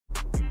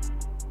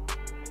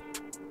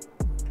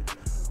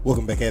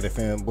Welcome back at it,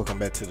 fam. Welcome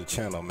back to the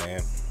channel,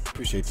 man.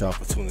 Appreciate y'all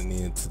for tuning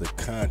in to the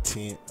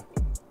content.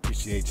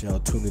 Appreciate y'all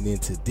tuning in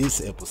to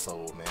this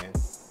episode, man.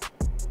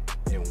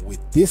 And with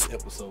this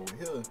episode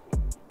here,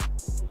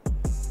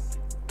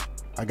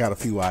 I got a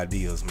few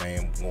ideas,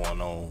 man,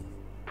 going on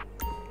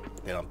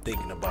that I'm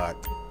thinking about.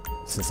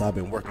 Since I've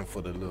been working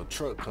for the little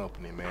truck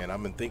company, man,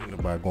 I've been thinking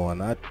about going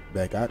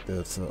back out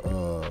there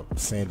to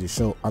Sandy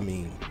Show. I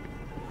mean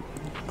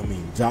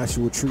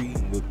Joshua Tree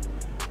with,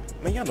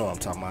 man, y'all know what I'm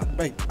talking about,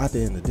 back out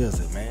there in the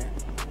desert, man.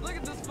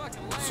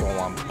 So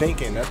I'm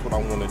thinking that's what I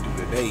want to do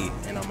today,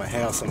 and I'm gonna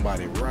have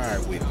somebody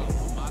ride with me.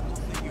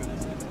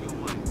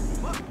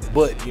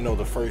 But you know,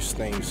 the first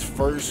things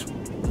first,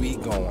 we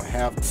gonna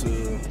have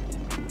to.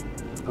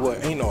 Well,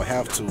 ain't no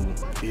have to.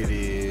 It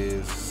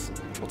is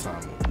what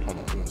time? Hold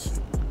on, let me see.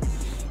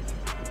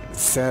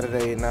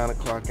 Saturday, 9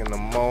 o'clock in the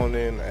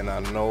morning, and I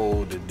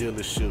know the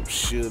dealership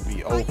should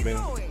be open.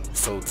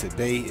 So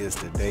today is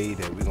the day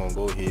that we're gonna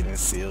go ahead and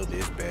sell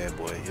this bad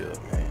boy here,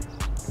 man.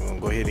 We're gonna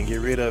go ahead and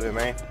get rid of it,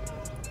 man.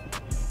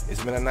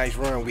 It's been a nice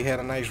run. We had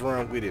a nice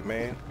run with it,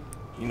 man.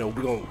 You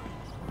know,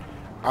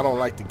 I don't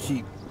like to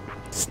keep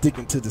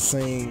sticking to the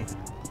same,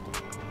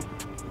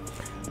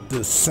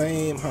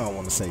 how I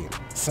want to say it,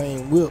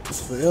 same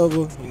whips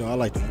forever. You know, I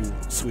like to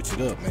switch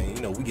it up, man.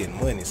 You know, we getting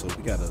money, so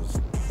we gotta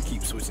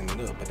keep switching it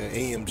up. But that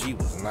AMG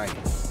was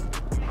nice.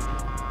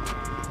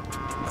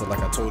 Cause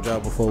like I told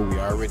y'all before, we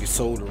already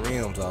sold the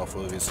rims off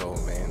of it, so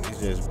man, it's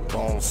just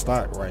bone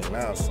stock right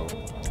now. So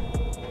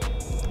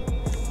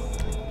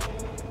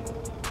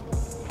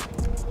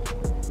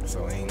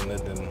ain't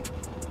nothing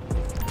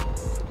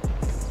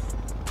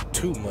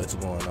too much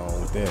going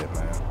on with that,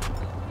 man.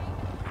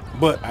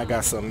 But I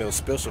got something else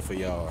special for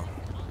y'all.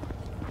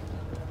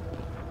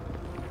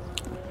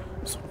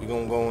 So we're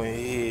gonna go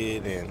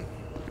ahead and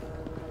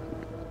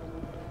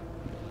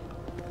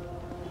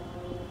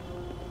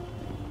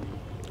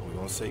we're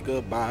gonna say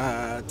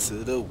goodbye to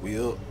the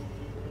whip.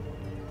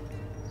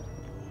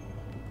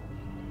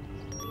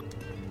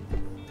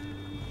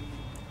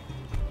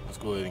 Let's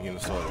go ahead and get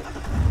it started.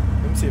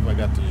 Let me see if I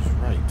got this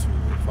right too.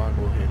 If I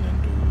go ahead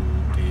and do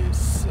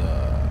this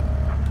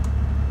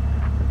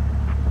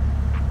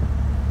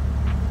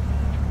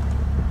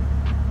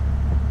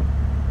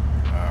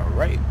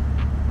right.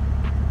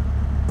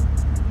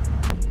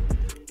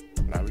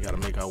 Now we gotta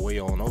make our way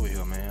on over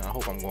here, man. I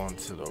hope I'm going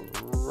to the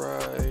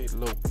right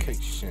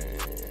location.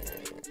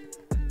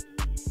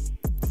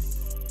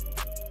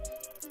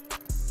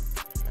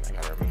 And I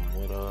gotta remember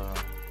what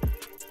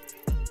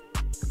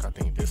I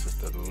think this is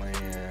the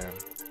land.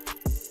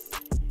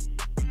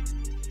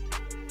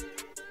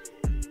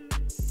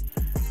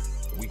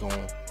 We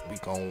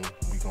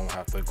gon'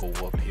 have to go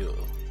up here.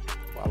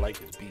 But I like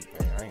this beat,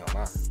 man. I ain't gonna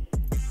lie.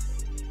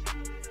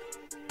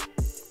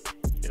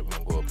 Yeah, we're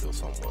gonna go up here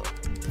somewhere.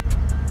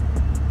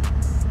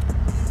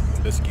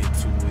 Let's get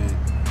to it.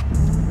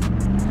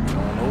 Get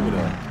on over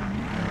there.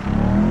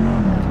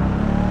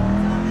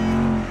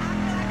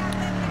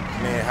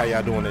 Man, how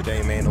y'all doing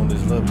today, man, on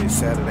this lovely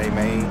Saturday,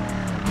 man?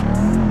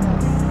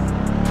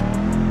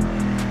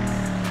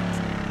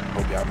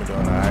 Hope y'all been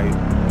doing alright.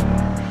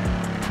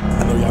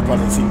 I know y'all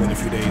probably seen me in a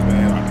few days,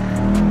 man.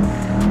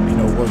 You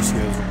know, work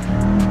schedule.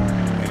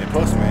 And then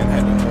plus, man,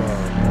 had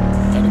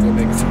to go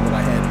back and see what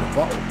I had in the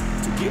vault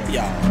to give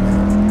y'all.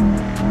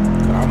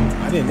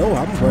 I didn't know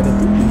I'm running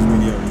through these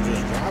videos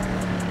just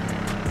dropping.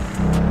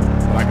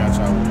 But I got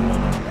y'all with one,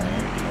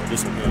 man. You know,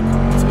 this will be a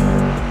content.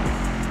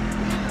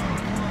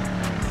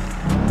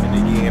 And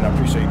again, I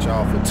appreciate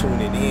y'all for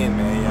tuning in,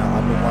 man.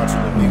 I've been watching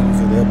the views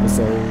of the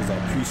episodes. I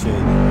appreciate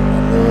it.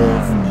 The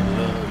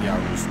love y'all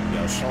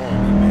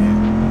showing me, man.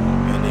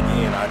 And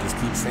again, I just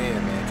keep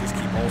saying, man, just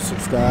keep on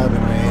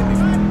subscribing, man, if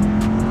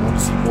you want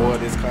to see more of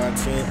this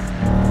content.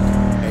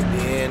 And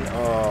then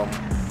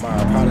my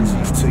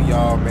apologies to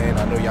y'all, man.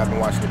 I know y'all been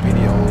watching the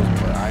videos,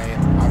 but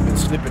I've been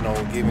slipping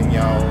on giving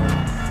y'all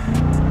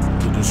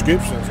the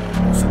descriptions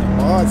of most of the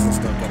mods and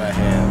stuff that I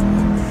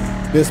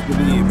have. Best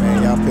believe,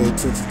 man, y'all pay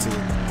attention to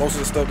most of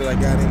the stuff that I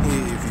got in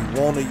here. If you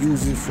want to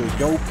use it for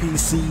your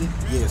PC,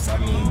 yes, I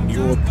mean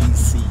your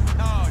PC.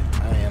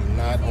 I am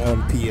not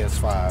on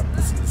PS5.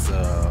 This is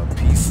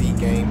PC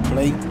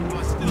gameplay.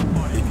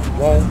 If you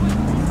want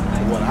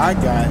what I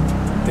got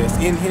that's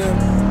in here,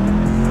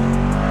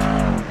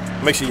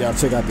 make sure y'all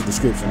check out the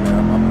description, man.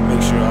 I'm gonna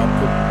make sure I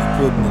be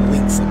putting the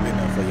links up in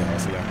there for y'all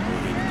so y'all can go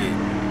ahead and get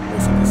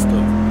most of this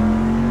stuff.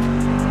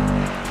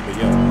 But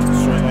yo, it's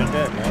straight like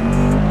that, man.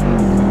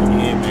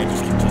 Yeah, man,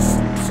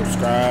 just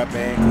subscribe,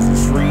 man, because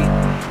it's free.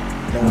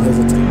 Don't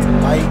hesitate to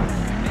like.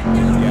 If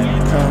you got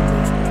any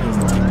comments, don't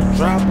hesitate to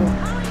drop them.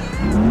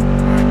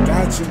 I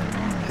got you.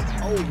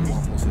 Oh, you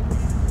almost hit me.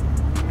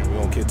 And we're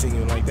gonna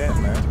continue like that,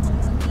 man.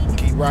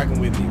 Keep rocking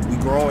with me. We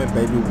growing,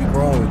 baby. We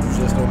growing. You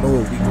just don't know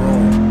it. We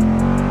growing.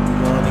 We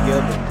growing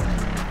together.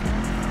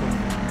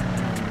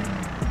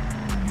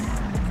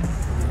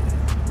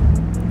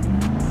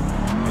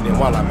 And then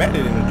while I'm at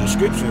it in the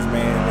descriptions,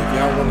 man, if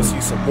y'all want to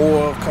see some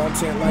more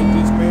content like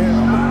this, man,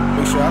 I'm gonna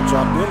make sure I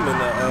drop them in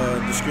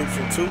the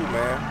description too,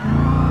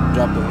 man.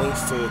 drop the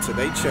links to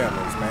their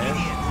channels, man.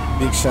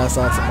 Big shouts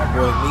out to my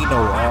boy Nino,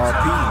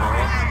 RP,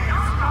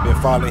 man.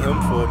 Been following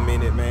him for a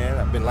minute, man.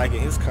 I've been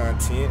liking his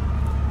content.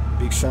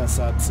 Big shouts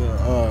out to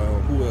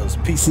who else?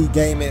 PC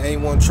Gaming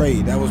A1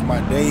 Trade. That was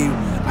my day.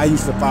 I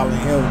used to follow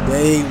him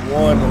day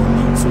one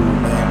on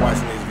YouTube, man,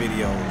 watching his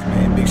videos,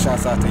 man. Big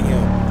shouts out to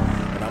him.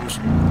 And I'm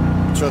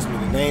trust me,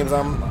 the names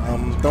I'm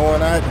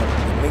throwing out,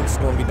 the links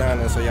gonna be down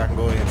there, so y'all can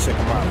go ahead and check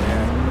them out,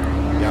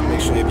 man. Y'all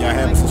make sure if y'all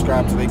haven't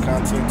subscribed to their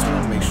content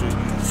too, make sure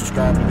you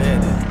subscribe to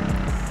that,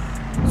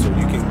 so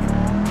you can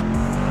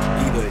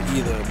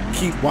either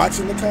keep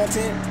watching the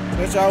content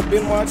that y'all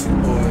been watching,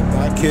 or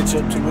not catch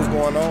up to what's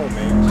going on,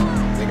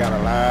 man. They got a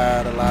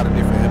lot of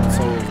different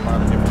episodes, a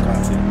lot of different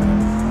content,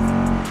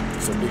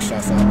 man. So big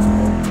shouts out to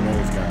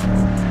those guys.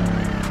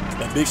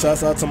 And big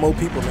shouts out to more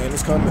people, man.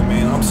 It's coming,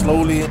 man. I'm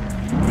slowly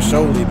but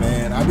surely,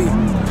 man.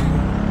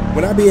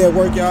 When I be at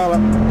work, y'all,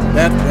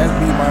 that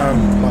be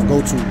my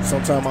go-to.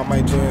 Sometimes I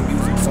might jam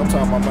music.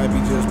 Sometimes I might be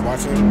just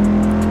watching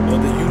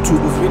other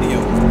YouTubers'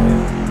 videos,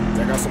 man.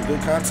 I got some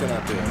good content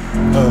out there.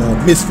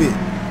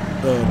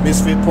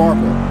 Misfit Parker.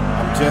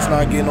 I'm just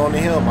not getting on to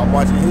him. I'm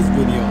watching his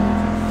videos.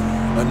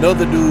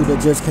 Another dude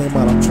that just came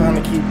out. I'm trying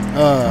to keep.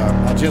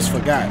 I just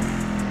forgot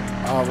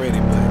already,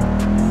 but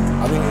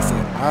I think it's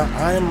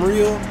I am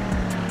real.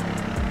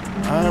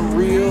 I'm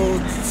real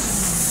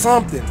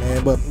something,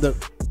 man. But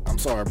I'm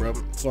sorry, bro.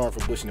 Sorry for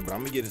pushing it, but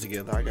I'm gonna get it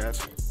together. I got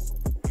you.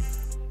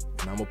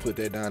 And I'm gonna put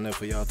that down there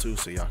for y'all too,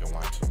 so y'all can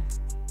watch it.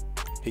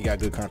 He got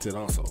good content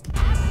also.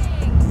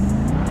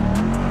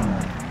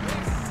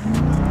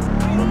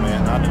 But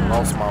man, I done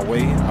lost my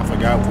way. I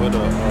forgot where the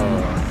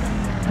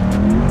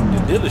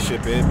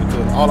dealership is,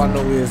 because all I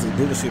know is the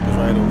dealership is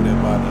right over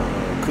there by the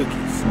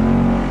cookies. So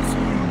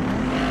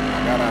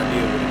I got an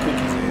idea where the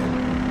cookies is.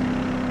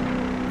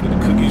 The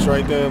cookies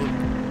right there,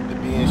 the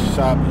being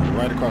shop is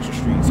right across the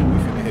street. So we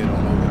finna head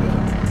on over there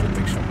to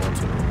make sure I'm going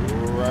to the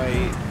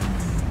right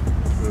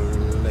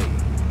place.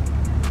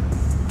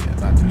 Yeah,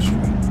 not to the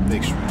street,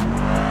 next street.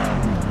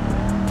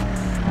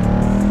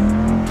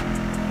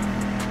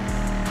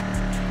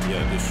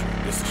 Yeah, this is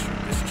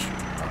true.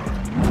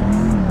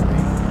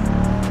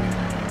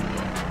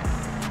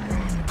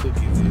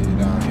 Cookies is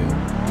down here.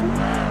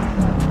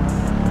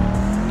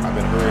 I've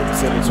been hurrying to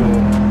send it to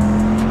him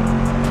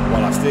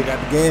while I still got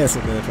the gas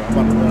in there, so I'm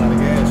about to run out of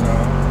gas,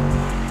 y'all.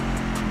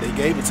 They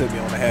gave it to me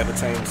on the half a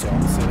tank, so I'm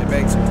gonna send it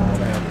back to them on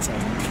the half a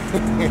tank.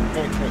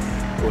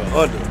 Well,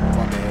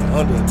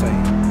 under a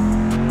tank.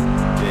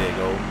 There you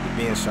go. The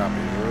bean shop is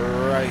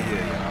right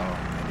here, y'all.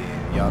 And then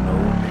y'all know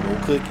they go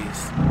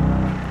cookies.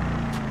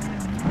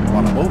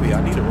 While I'm over here,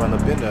 I need to run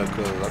up in there,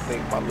 because I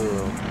think my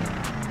little,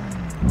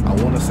 I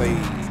want to say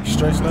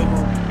stretch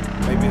level,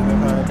 maybe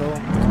that's how I go.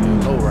 It's a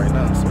little low right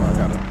now, so I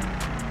gotta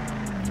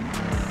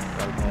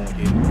go and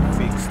get it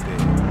fixed there.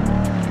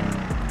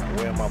 Now,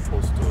 where am I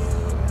supposed to?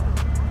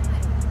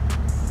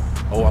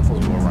 Oh, I'm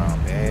supposed to go around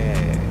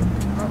there.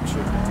 I'm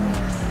tripping.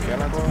 Can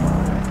I go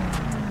around back?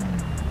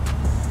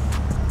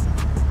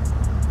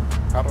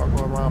 How do I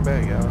go around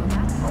back, y'all?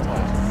 Hold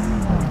on.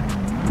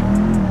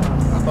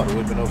 I thought it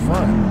would have been up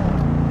front.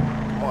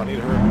 Oh, I need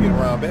to hurry up and get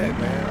around back,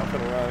 man. I'm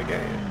putting around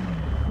again.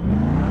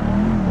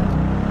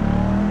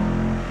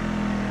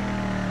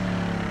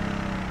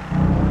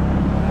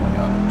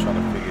 Y'all, I'm trying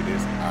to figure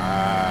this. Okay,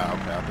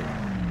 I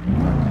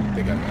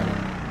think I got it.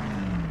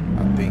 I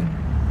think.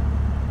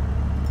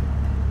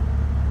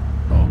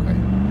 Okay,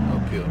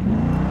 up here.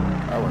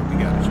 Alright, we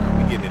got it, y'all.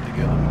 We getting it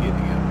together.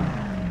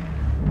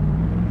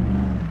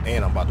 And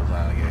I'm about to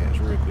run the gas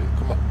real quick.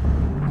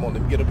 Come on,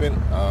 let me get up in.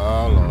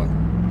 Oh, Lord.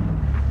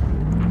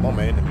 Come on,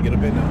 man, let me get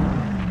up in there.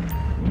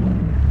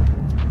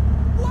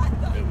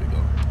 There we go.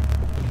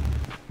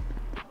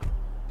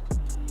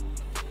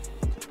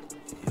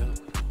 Yeah.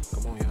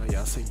 Come on,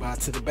 y'all say bye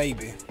to the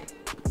baby.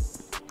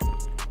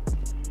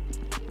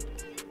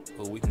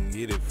 But we can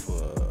get it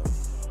for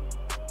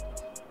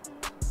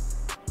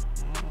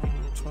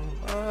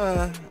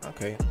 25.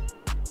 Okay.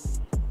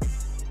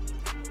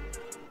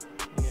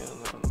 Yeah,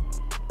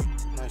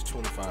 nice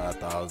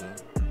 25,000.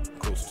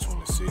 Close to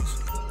 26.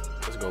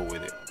 Let's go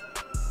with it.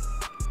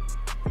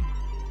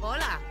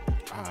 Hola.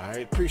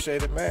 Alright,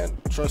 appreciate it, man.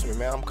 Trust me,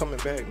 man. I'm coming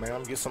back, man. I'm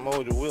gonna get some more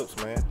of the whips,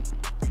 man.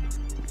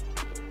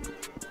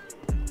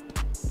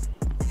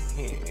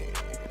 Yeah.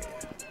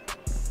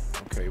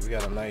 Okay, we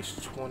got a nice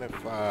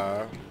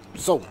 25.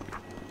 So,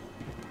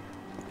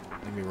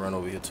 let me run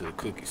over here to the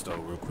cookie store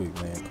real quick,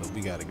 man, because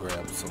we gotta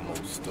grab some more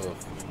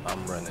stuff.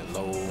 I'm running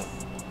low,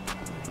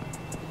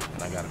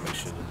 and I gotta make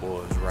sure the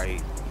boy's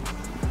right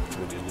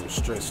with this little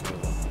stress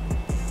level.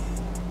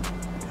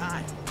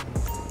 Hi.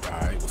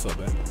 Alright, what's up,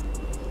 man?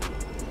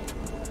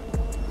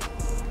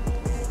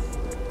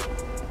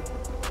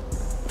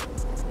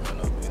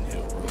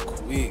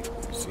 Quick.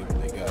 See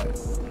what they got.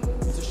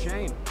 It's a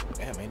shame.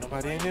 Damn, ain't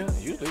nobody in here.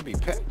 Usually be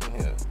packed in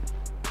here.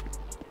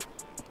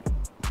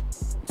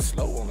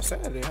 Slow on a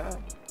Saturday, huh?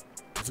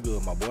 What's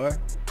good, my boy?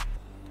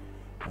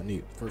 I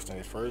need, first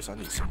things first, I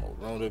need some more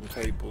round-up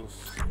papers.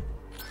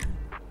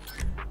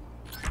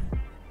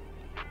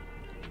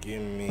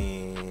 Give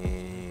me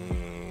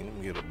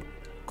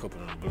couple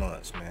of them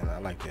blunts, man. I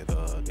like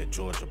that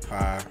Georgia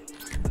pie.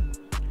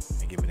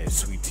 And give me that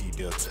Sweet Tea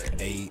Delta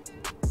 8.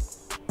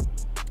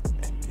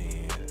 And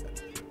then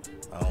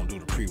I don't do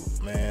the pre-roll,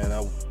 man.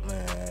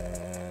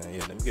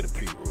 Yeah, let me get a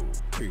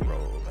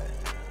pre-roll, man.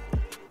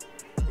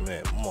 Give me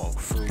that monk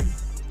fruit,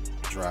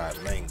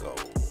 dried mango.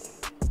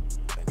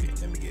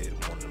 Let me get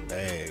one of them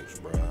bags,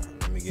 bro.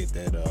 Let me get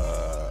that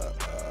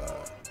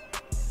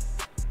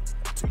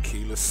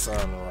tequila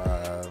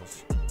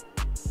sunrise.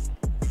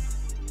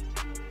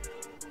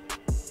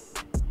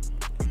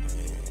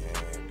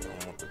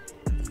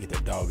 Get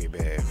that doggy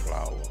bag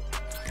flour.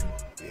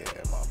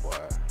 Yeah, my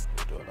boy.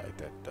 Do it like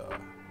that,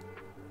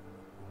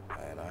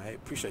 and I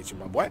appreciate you,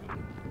 my boy.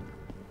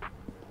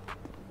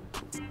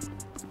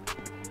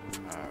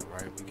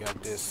 Alright, we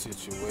got this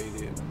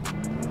situated.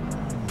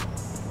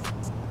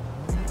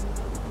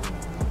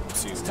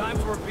 It's time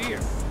for a beer.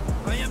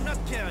 I am not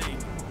carrying.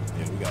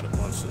 Yeah, we got a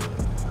bunch of.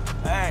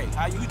 Hey,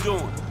 how you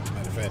doing?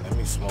 Matter of fact, let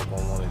me smoke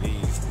on one of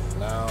these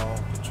now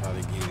to try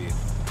to get it.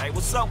 Hey,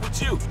 what's up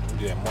with you?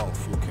 Do that monk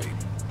fruit cake.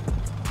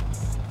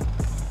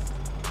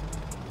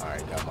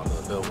 Alright, got my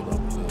little level up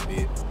a little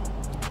bit.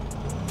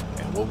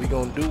 And what we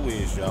gonna do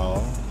is,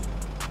 y'all,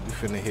 we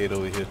finna head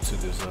over here to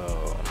this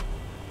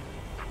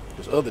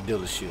other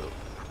dealership.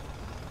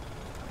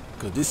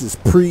 Cause this is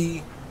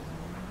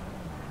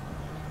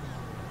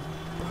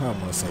I'm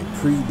gonna say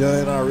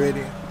pre-done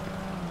already.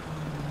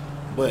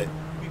 But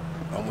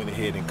I went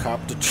ahead and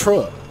copped the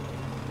truck.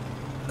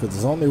 Cause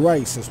it's only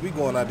right, since we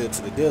going out there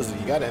to the desert,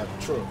 you gotta have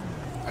a truck.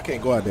 I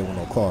can't go out there with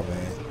no car,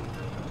 man.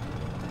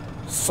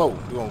 So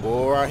we're gonna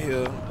go right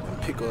here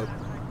and pick up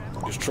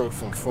this truck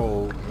from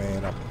Ford,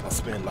 man. I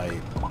spent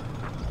like, what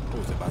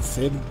was it, about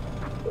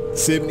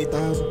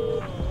 70,000?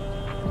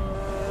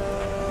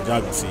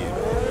 Y'all can see it,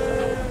 man.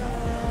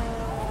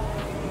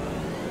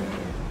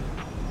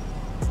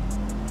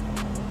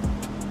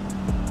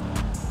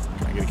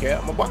 Can I get a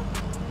cab, my boy?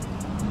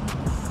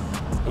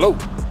 Hello?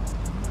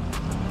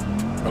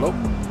 Hello?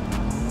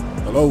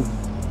 Hello?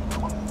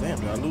 Damn,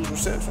 did I lose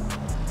reception?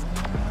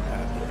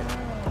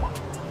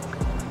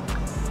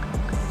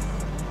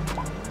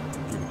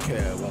 Get a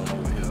cab on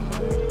over here,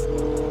 man.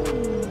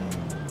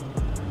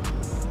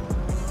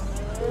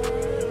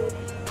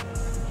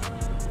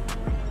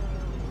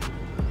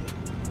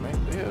 Man,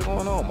 what the hell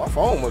going on? My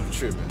phone must be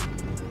tripping.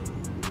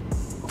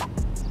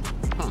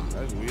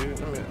 That's weird.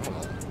 Hold on.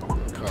 Let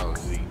me call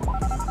Z.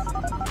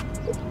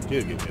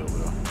 He'll get me over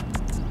there.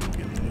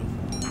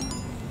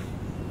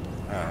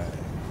 Alright.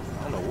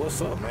 I don't know what's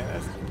up, man. I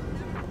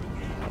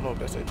don't know if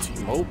that's a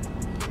T-Mobile.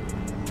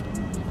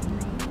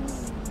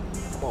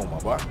 Come on, my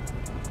boy.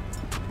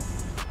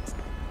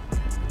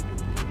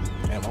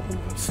 Damn, I'm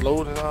moving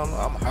slow than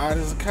I'm hot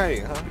as a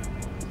kite, huh?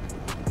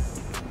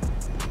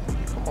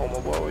 Come on, my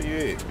boy, where you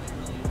at?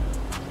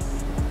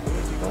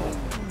 Where's he going?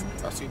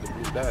 I see the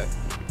blue dot.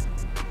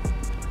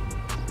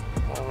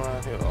 Come on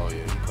around here. Oh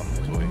yeah, he coming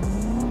this way.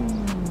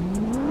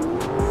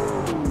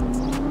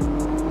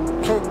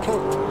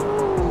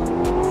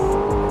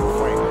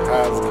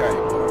 High as a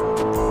kite, boy.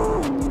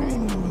 Man, he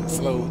moving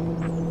slow.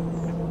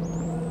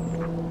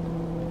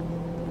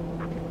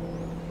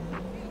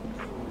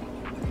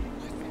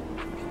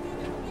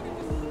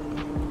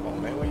 Come on,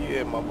 man, where you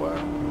at, my boy?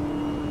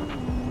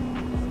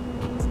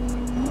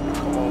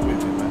 Come on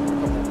with me, man.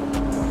 Come on.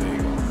 There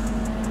you go.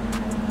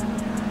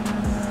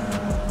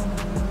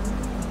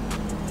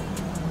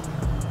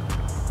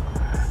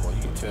 Boy,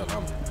 you can tell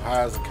I'm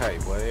high as a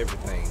kite, boy.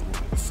 Everything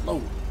moving slow.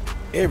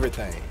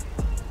 Everything.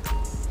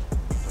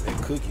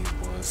 Cookies,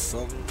 boy,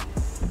 something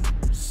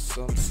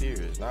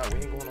serious. Nah, we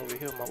ain't going over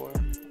here, my boy.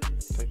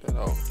 Take that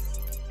off.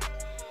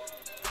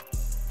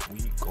 We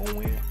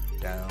going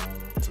down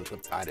to the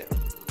bottom.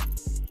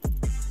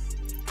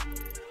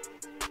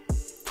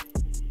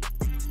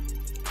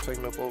 Take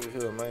me up over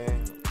here,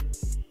 man.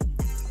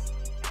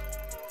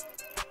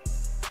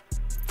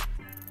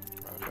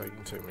 Okay, you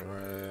can take me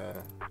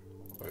right.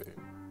 Wait.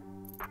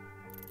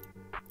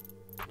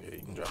 Yeah,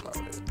 you can drop my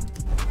head.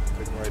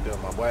 Take me right there,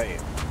 my boy.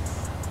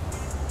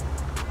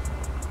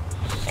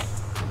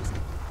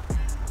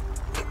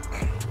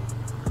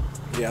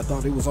 Yeah, I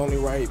thought it was only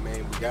right,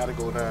 man. We gotta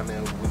go down there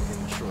in the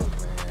truck,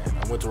 man.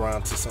 I went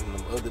around to some of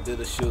them other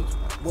dealerships.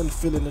 I wasn't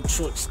feeling the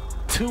trucks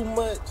too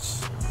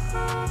much.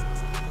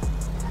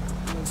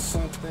 It was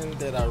something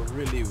that I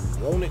really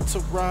wanted to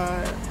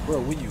ride.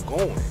 Bro, where you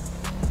going?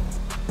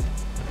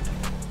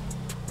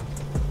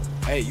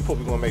 Hey, you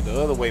probably gonna make the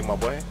other way, my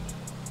boy.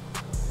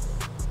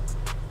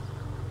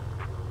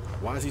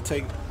 Why is he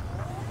taking...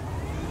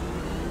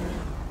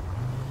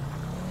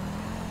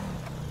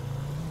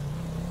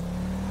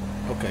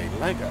 Okay,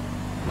 like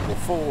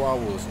before I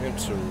was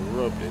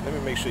interrupted, let me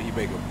make sure he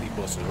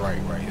busts it right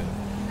here.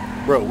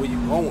 Bro, where you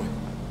going?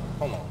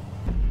 Hold on.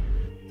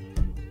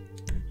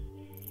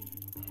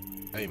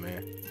 Hey,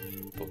 man.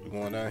 Supposed to be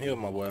going down here,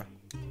 my boy.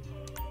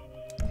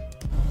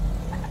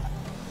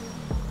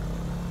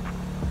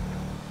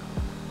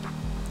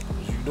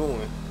 What you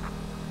doing?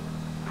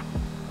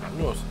 I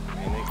knew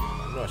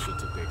I should have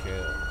took that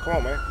cab. Come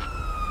on, man.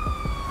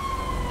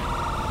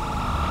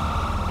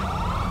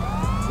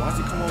 Why'd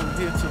you come over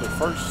here to the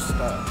first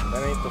stop?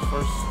 That ain't the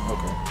first.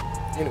 Okay.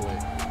 Anyway,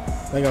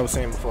 like I was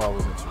saying before I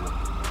was into it.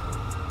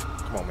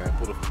 Come on, man.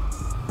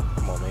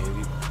 Come on, man.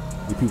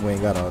 These people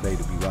ain't got all day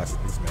to be watching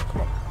this, man.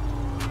 Come on.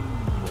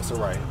 That's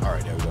alright.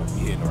 Alright, there we go.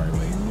 We heading the right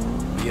way.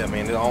 But yeah,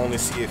 man. I only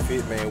see it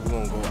fit, man. We're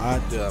gonna go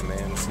out there,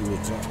 man, and see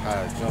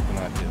how it's jumping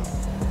out there.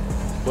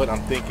 But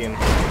I'm thinking,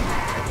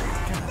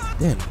 God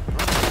damn it.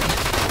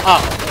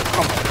 Oh, man,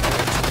 come on, man.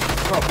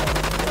 Come on.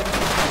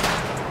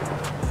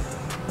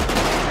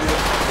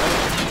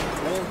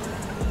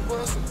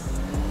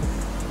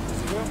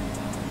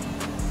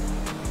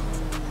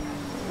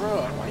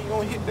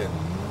 Hit that.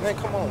 Man,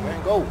 come on,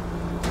 man. Go.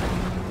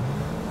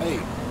 Hey,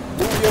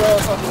 move your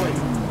ass out the way.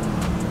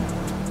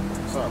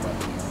 Sorry about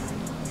that.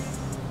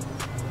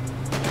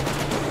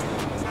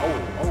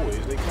 Oh,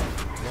 is they coming?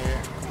 Man,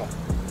 come on.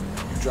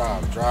 You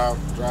drive,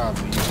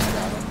 please.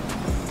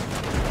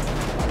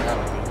 I got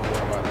him. Don't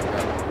worry about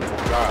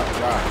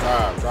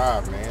it.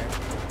 Drive, man.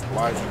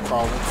 Why is you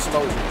crawling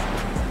slow?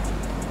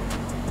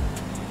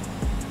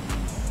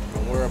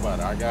 Don't worry about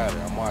it. I got it.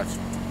 I'm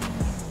watching.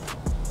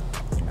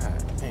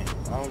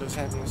 All this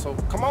happening, so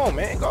come on,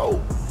 man,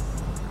 go.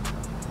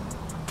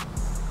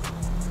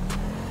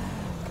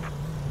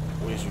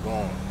 Where's you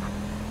going?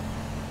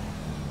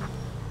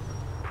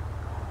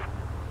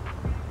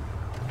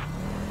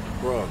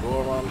 Bro,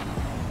 go around.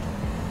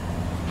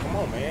 Come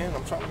on, man.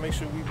 I'm trying to make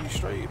sure we be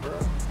straight, bro.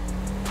 Alright,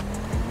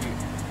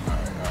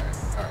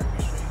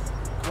 we straight.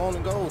 Come on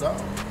and go, dog.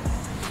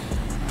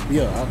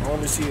 Yeah, I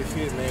only see it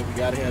fit, man. We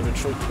gotta have the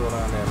truck to go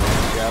down there, man.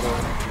 We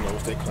gotta,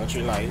 stay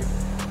country life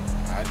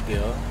out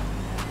there.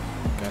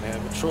 Gotta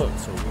have a truck,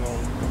 so we're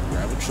gonna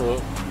grab a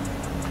truck.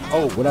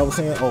 Oh, what I was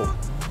saying,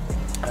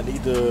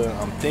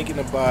 I'm thinking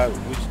about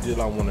which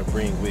deal I want to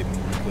bring with me,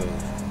 because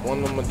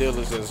one of my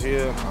dealers that's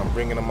here, I'm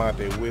bringing them out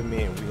there with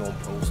me, and we're gonna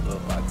post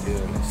up out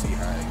there and see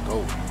how it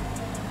goes.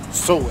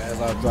 So as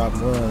I drop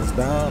runs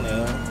down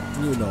there,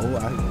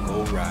 I can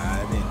go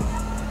ride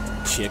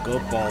and check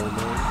up on them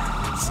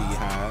and see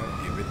how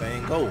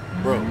everything go.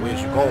 Bro,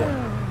 where's you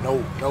going?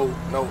 No, bro.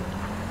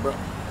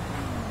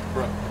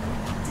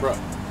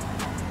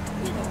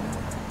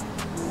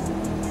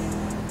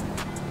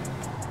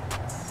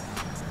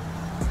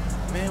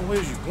 Man,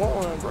 where's you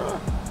going, bro?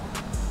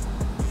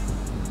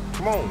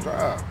 Come on,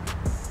 drive.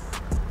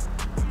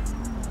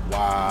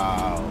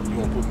 Wow, you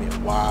gonna put me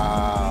in?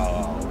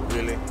 Wow,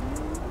 really?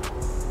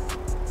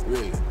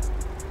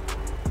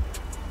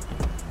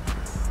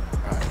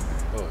 Alright,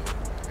 go ahead.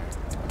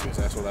 I guess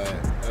that's what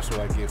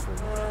I get for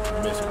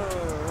messing with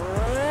you.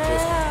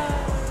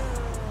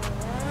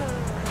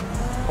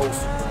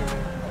 Post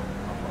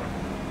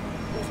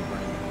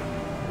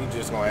He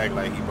just gonna act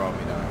like he brought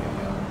me down here,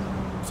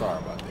 y'all. Sorry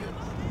about that.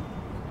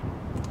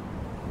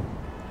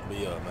 But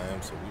yeah,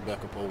 man, so we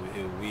back up over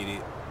here with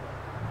it.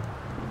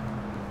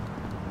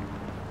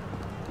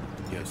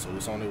 Yeah, so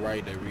it's on the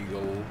right. There we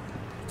go.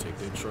 Take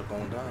that truck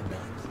on down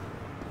now.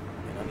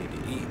 And I need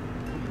to eat.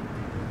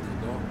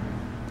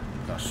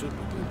 I should be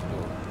good to go.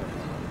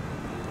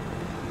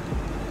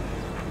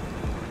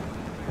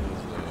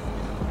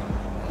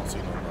 I don't see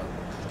nobody.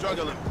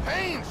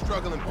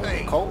 Struggling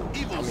pain. Cold?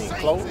 Evil saints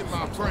close in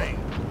my brain.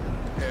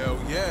 Hell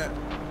yeah.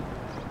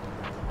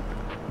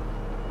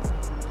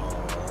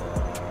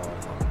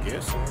 I'm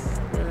guessing.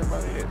 Where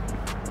everybody at?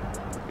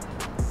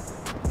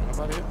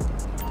 Nobody at?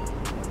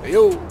 Hey,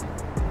 yo.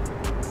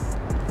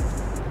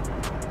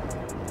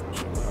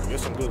 I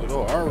guess I'm good to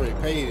go. I already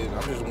paid it.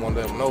 I just want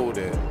to let them know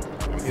that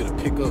I'm here to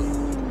pick up.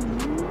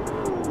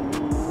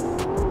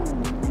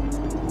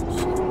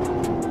 So,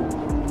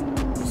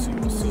 let's see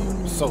what's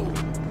up. So,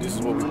 this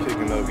is what we're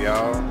picking up,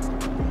 y'all.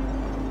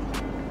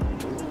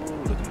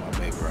 Look at my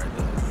baby right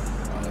there.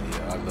 Oh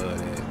yeah, I love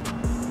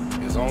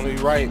that. It's only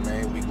right,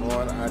 man. We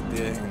going out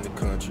there in the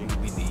country.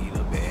 We need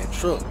a bad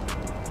truck.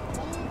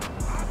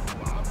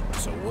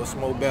 So what's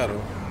more better?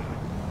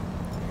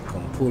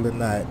 Come pull a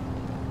knot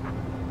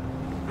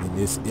in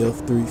this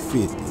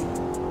F350.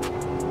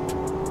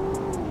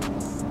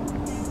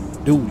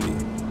 Dually.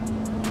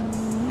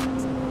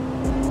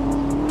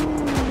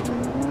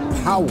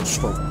 Power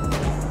stroke.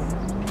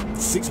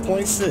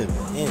 6.7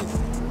 engine.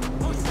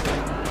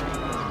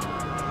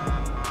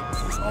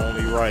 It's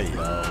only right,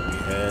 y'all. We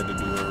had to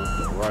do it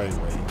the right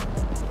way.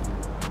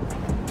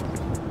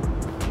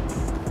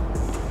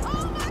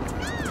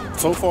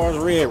 So far it's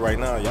red right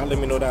now. Y'all let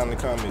me know down in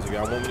the comments if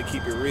y'all want me to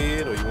keep it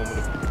red or you want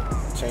me to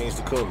change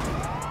the color.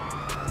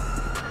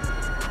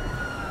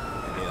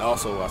 And then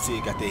also I see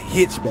it got that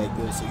hitch back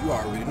there, so you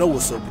already know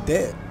what's up with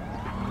that.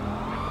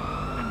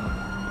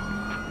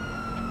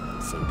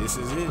 So this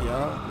is it,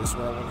 y'all. This is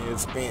what I went here and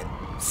spent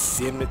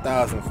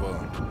 $70,000 for.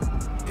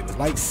 It was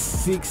like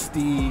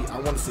 60, I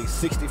want to say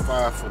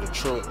 65 for the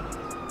truck,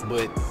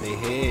 but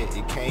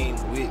it came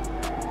with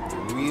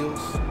the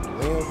wheels, the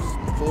rims,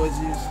 the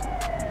fudges.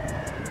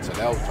 So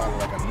that was probably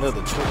like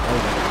another 20.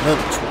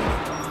 Another 20.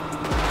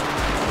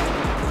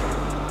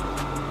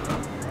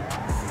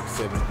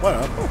 70. What?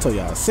 I'll tell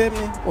y'all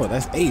 70. Boy,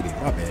 that's 80.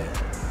 My bad.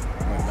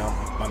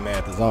 My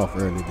math is off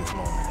early this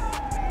morning.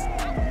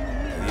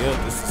 Yeah,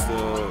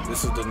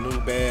 this is the new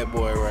bad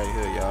boy right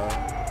here, y'all.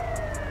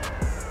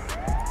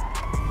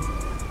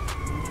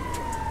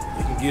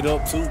 You can get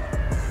up too.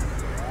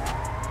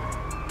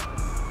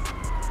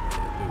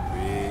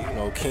 Yeah, red, you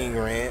know, King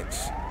Ranch.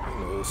 You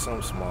know,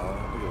 some small.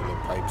 We got little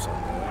pipes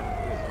on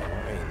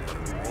there.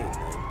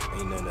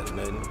 You know, ain't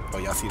nothing. Oh,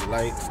 y'all see the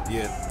lights?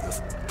 Yeah,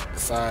 the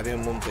side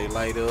emblems, they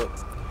light up.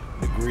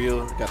 The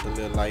grill got the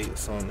little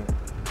lights on it.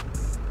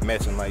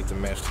 Matching light to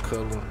match the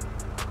color.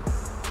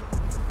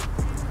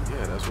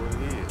 Yeah, that's what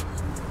it is.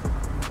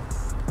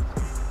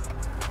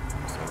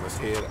 So let's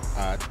head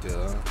out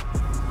there.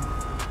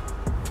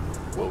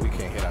 Well, we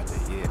can't head out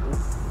there yet. Ooh, I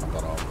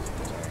thought I was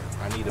there.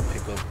 I need to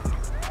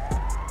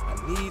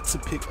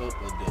pick up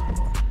a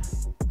dealer.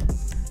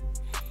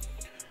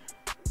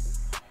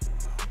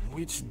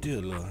 Which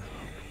dealer?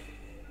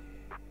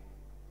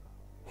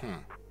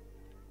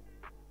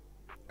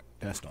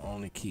 That's the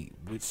only key.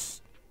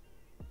 Which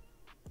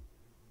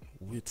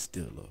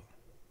dealer?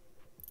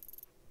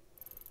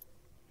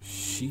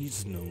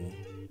 She's new,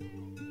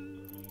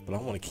 but I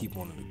want to keep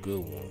one of the good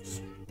ones.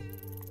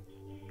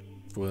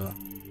 Well,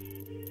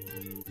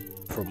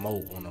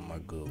 promote one of my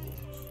good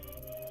ones.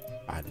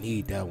 I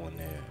need that one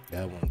there.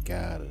 That one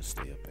gotta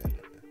stay up in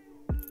it.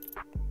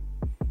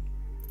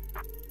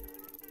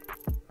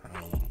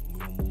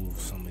 We'll move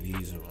some of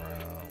these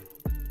around.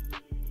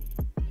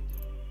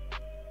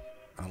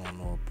 I don't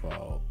know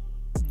about.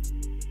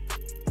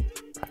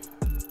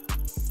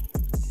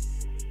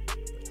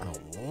 I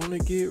want to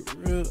get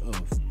rid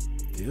of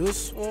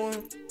this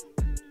one.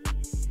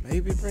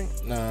 Maybe let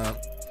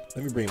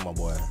me bring my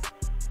boy.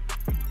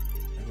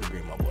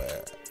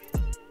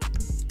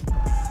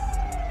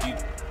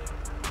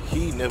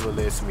 He never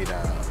lets me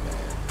down, man.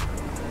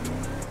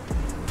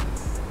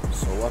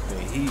 So I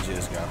think he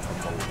just got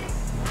promoted.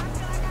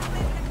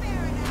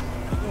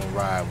 He gonna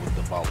ride with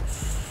the boss.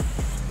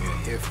 Yeah,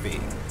 Hefe.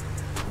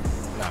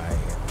 Nah,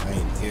 I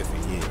ain't Hefe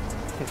yet.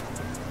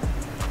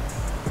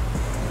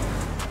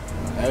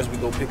 As we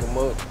go pick him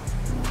up,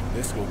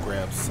 let's go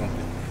grab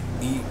something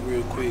to eat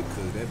real quick,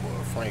 cause that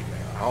boy Frank,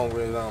 man, I don't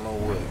know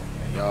what.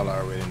 And y'all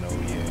already know,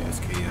 yeah, it's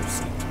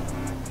KFC.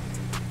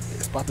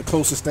 It's about the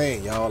closest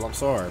thing, y'all. I'm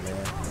sorry, man.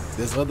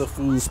 There's other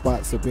food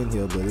spots up in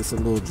here, but it's a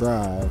little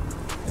drive,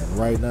 and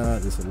right now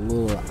it's a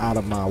little out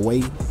of my way.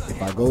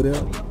 If I go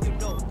there,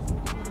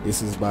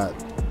 it's in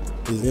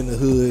the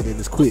hood and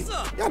it's quick.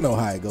 Y'all know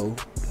how it go.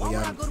 When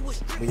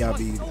y'all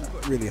be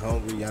really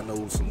hungry, y'all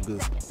know some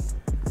good.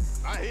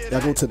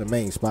 Y'all go to the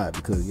main spot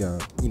because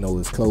y'all, you know,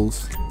 it's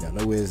close. Y'all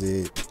know where's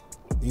it,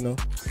 you know.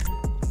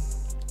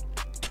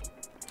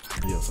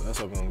 Yeah, so that's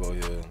how we're gonna go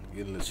here.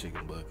 Get a little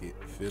chicken bucket,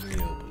 fill me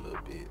up a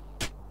little bit.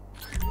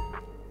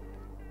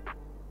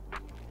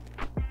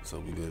 So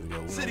we good to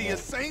go. City of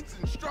Saints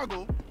in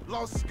struggle,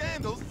 lost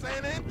scandals,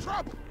 saying they in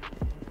trouble.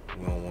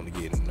 We don't want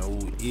to get no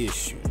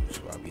issues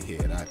while we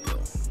head out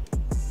there.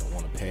 Don't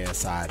want to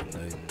pass out or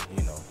nothing,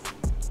 you know.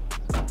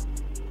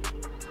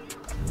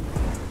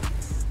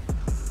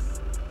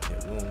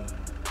 Yeah,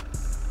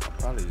 I'll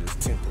probably just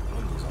tint the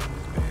windows on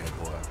this bad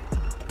boy.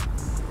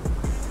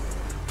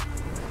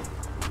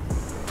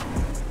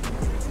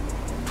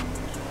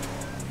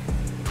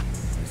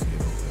 Let's get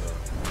over there.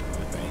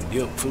 Everything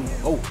dipped too.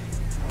 Oh!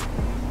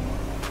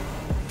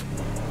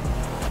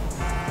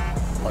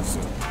 Watch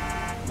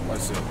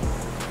it.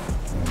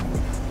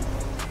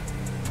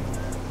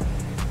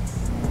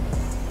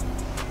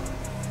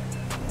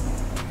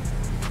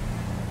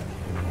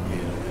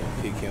 Yeah,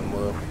 pick him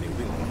up and then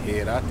we're gonna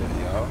head out there,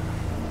 y'all.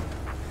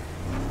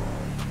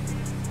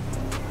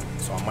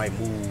 So I might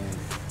move.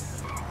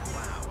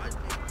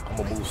 I'm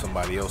gonna move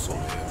somebody else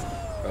over there.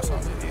 That's all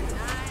it is.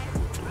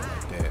 We'll do it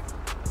like that.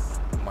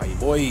 My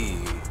boy.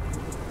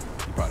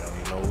 You probably don't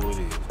even know who it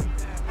is.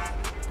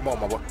 Come on,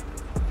 my boy.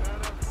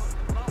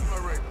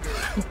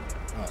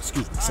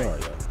 Excuse me, sorry,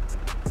 y'all.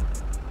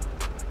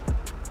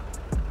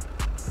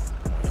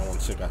 Y'all want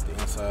to check out the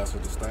insides of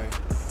this thing?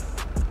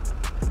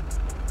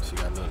 She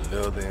got a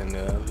little leather in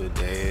there, a little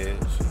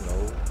dash, you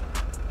know.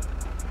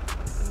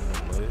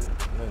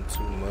 Nothing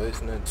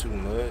too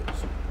much.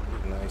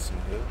 Look nice in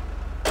here.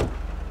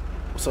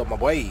 What's up, my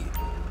boy?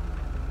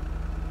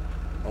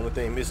 Only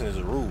thing missing is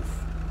a roof.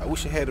 I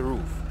wish it had a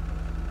roof.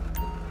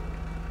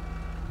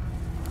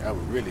 That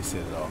would really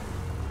set it off.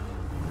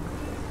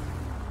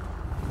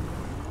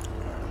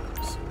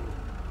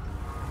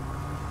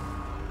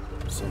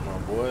 So my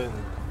boy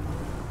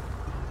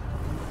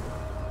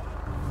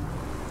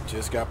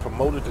just got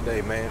promoted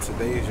today, man.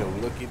 Today is your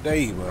lucky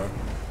day, bro.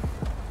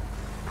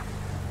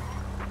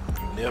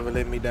 You never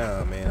let me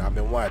down, man. I've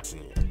been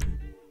watching you.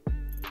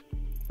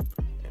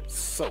 And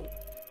so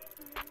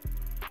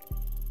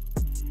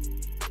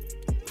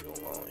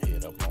we're gonna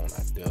head up on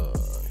out there,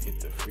 hit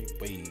the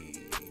freeway.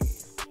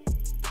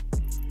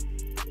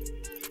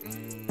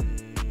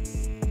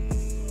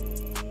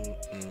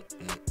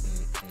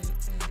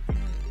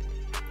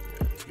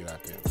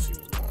 Out there and see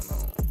what's going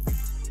on.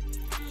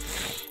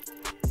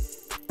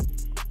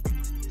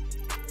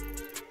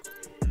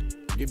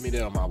 Get me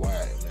there on my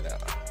wire.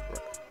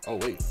 Oh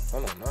wait,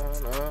 hold on,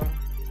 nah.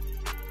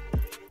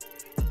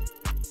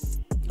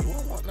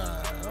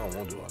 don't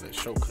want to do all that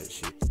shortcut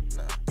shit.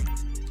 Nah.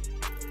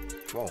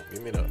 Come on,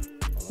 give me it up.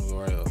 I'm gonna go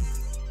right up.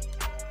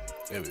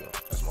 There we go.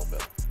 That's more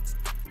better.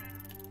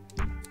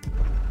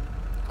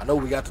 I know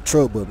we got the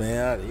truck, but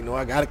man, you know,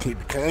 I gotta keep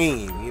it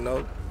clean, you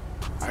know.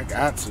 I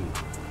got to.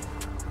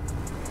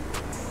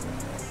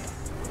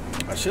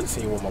 I should have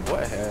seen what my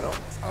boy had on.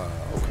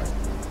 Okay.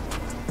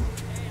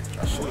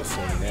 I should have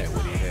seen that,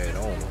 what he had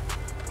on.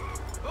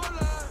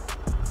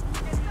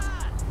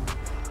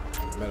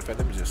 Matter of fact,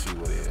 let me just see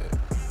what he had.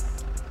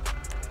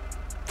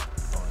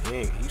 Oh,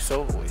 he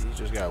sold. He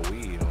just got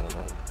weed on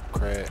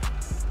crack.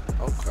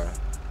 Okay.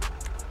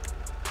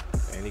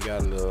 And he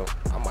got a little.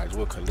 I might as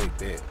well collect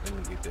that. Let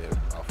me get that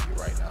off you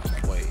right now.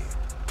 Wait.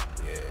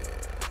 Yeah.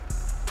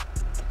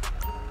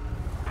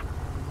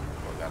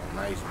 Boy, got a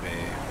nice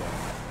bag.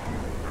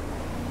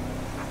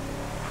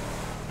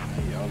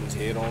 Hey, y'all just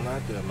head on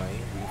out there, man.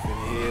 We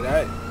finna head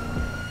out.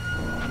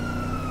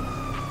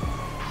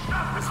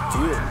 Let's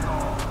do it.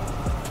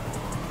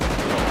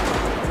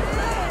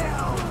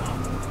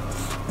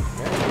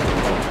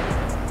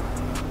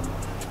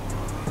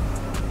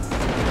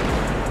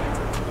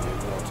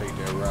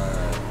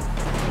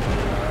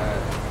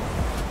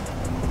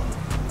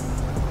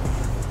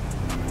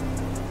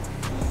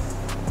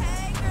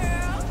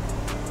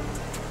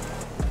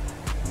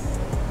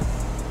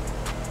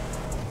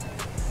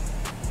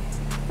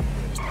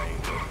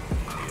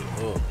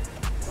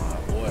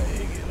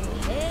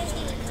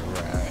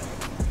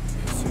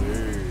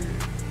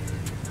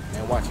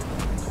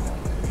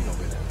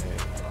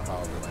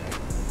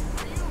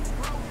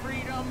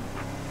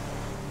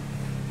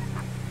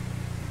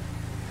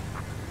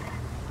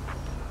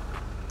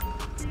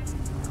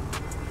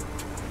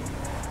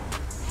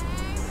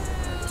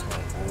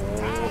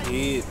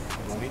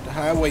 Don't hit the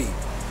highway. I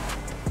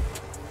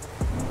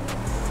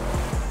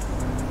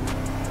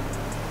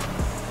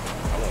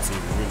want to see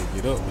if we really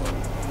get up though.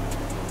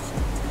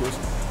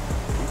 Pushing.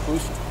 Keep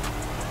pushing.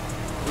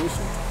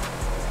 Pushing.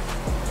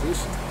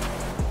 Pushing.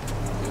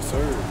 Yes,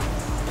 sir.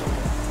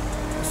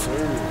 Yes,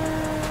 sir.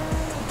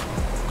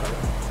 Okay.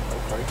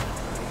 Okay.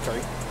 Okay.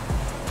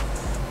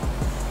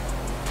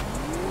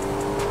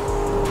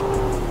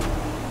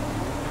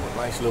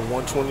 Nice little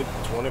 120,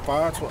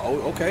 25, 20.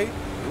 Oh, okay.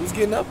 It was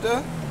getting up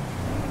there.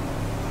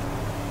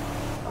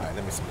 Alright,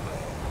 let me see.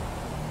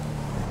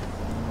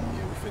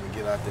 Yeah, we finna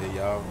get out there,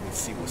 y'all. Let me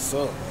see what's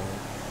up, man.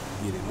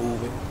 Get it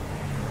moving.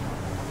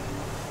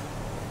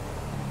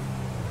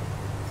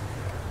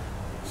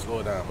 Slow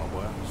it down, my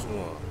boy.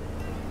 Slow.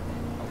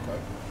 Okay.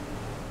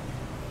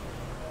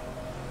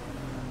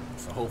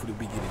 So hopefully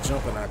we get it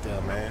jumping out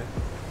there, man.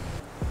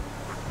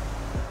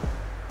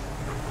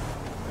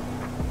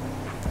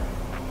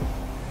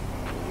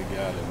 We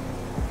got it.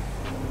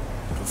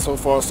 So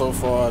far,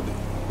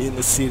 in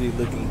the city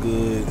looking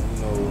good, you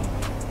know.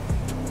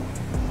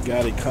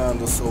 Got it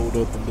kinda sold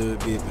up a little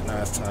bit, but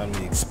now it's time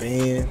to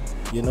expand,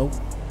 you know.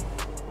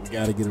 We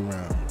gotta get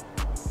around.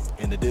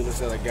 And the dealers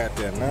that I got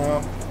there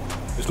now,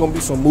 there's gonna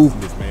be some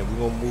movements, man.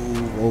 We're gonna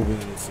move over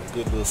in some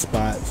good little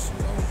spots.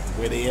 You know,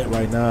 where they at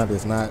right now,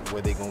 that's not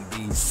where they gonna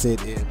be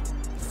set at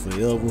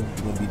forever. We're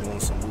gonna be doing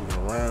some moving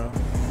around.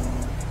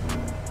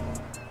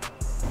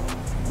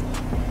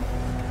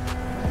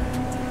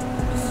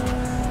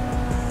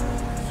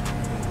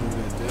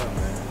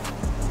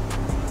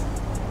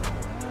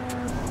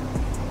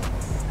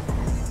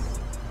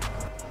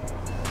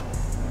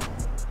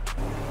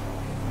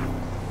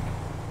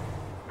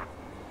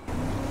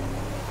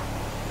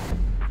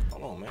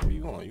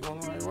 You going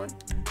the right way?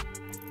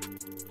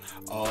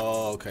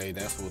 Oh, okay,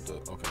 that's what the,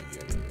 okay,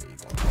 yeah, you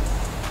going.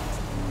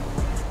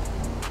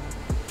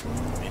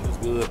 I mean, it's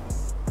good.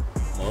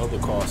 My other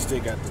car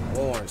still got the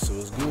warrant, so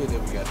it's good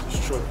that we got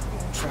this truck. We're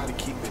gonna try to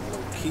keep it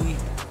low key,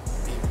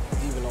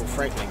 even though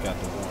Franklin got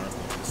the warrant,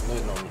 but there's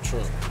nothing on the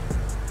truck.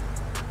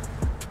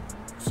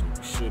 So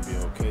we should be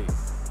okay.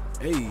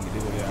 Hey, they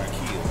go to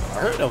IKEA. I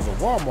heard there was a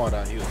Walmart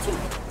out here too.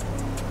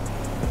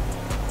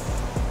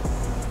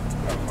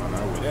 Gotta find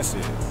out where that's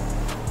at.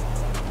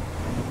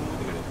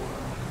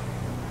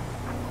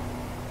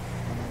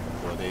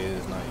 It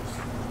is nice.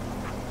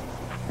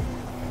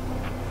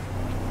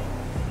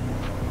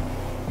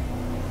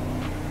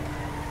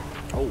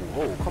 Oh,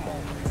 come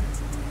on, man.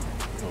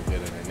 You know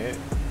better than that.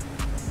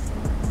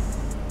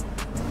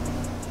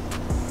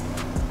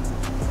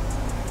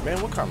 Man,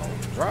 what kind of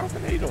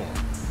driving they doing?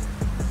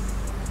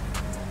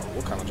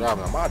 What kind of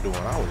driving am I doing?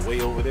 I was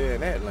way over there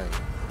in that lane.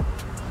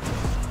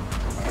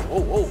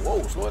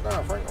 Whoa, slow it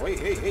down, Frank. Wait,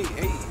 hey. You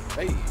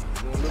doing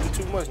a little bit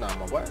too much now,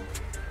 my boy.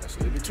 That's a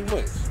little bit too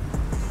much.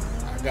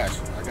 I got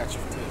you for that.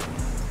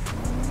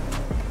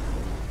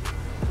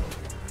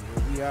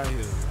 We out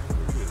here.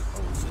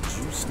 Oh, it's a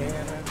juice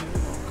stand out here.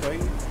 Okay.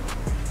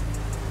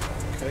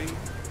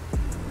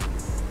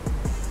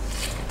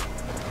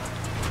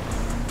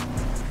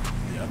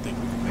 Yeah, I think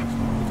we can make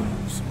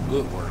some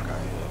good work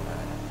out here,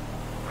 man.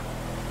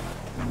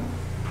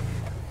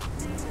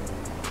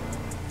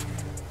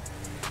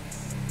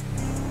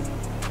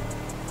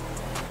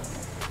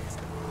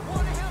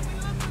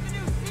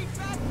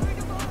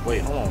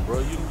 Wait, hold on, bro.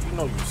 You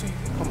know you seen it.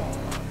 Come on,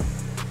 man.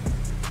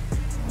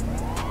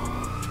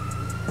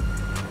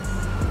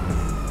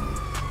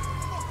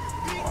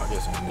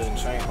 Doesn't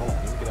change. Hold on,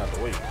 let me get out the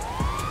way.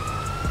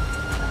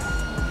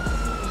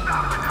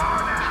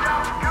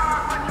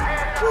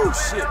 Oh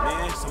shit,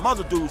 man. Some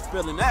other dudes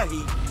feeling that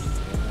heat.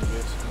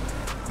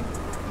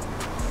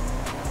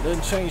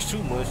 Doesn't change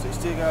too much. They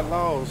still got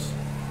laws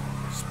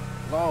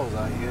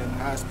out here,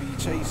 high speed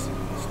chasing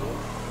and stuff.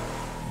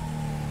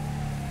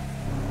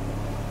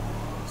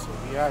 So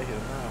we out here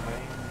now,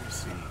 man. Let's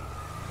see.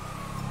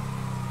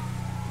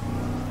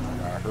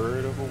 I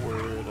heard of a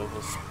word of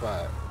a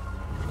spot.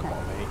 Come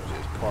on, man.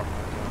 Just park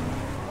right there.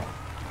 Come on.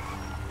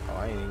 Oh,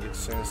 I ain't even get a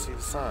chance to see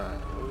the sign.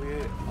 Where we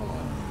at? Hold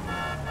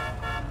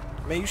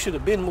on. Man, you should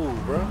have been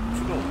moved, bro.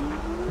 What you doing?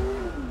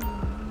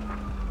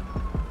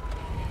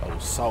 Oh,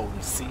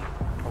 Salton Sea.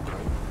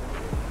 Okay.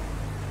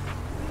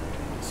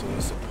 So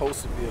it's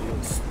supposed to be a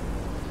little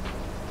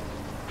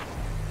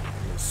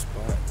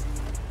spot.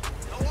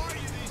 How are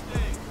you these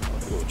days? Oh,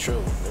 they go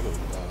Trevor. They go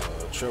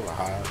Trevor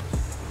Highs.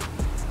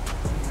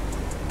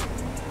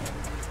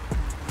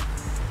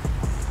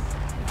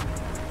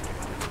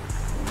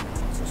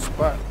 It's a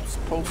spot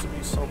supposed to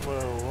be somewhere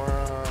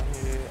around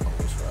here. Oh,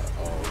 that's right.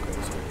 Oh,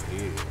 okay. So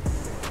here.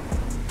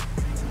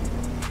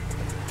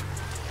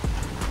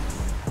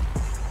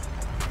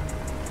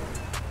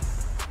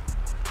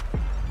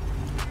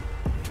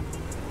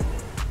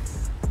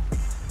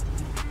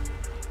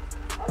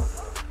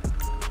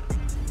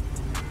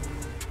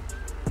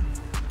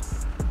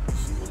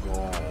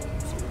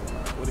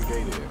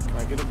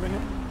 Get up in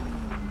here?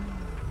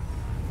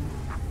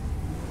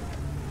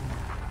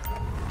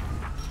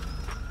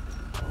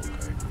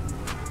 Okay.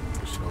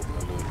 Push it open a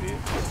little bit.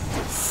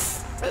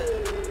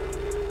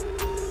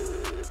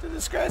 Did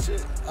it scratch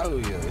it? Oh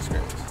yeah, it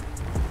scratched.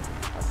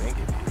 I think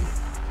it did.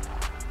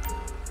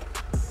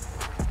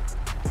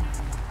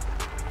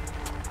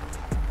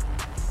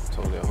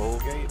 Tore that whole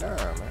gate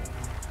down, man.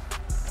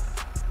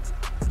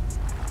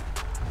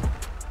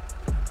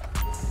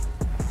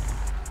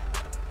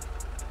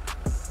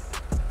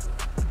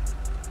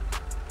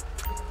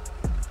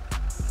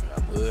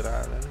 Hood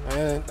island,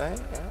 anything.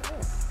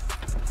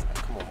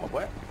 Come on, my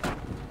boy.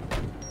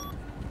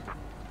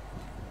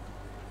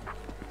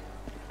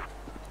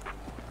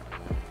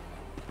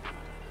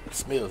 It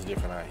smells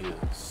different out here.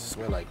 It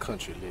smells like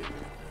country living.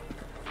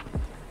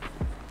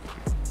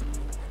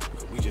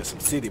 We just some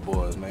city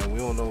boys, man. We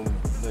don't know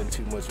nothing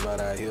too much about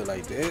out here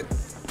like that.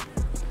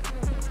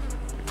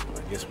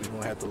 I guess we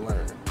gonna have to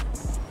learn.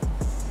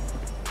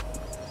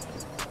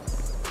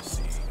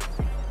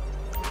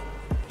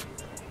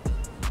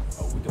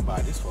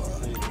 Buy this for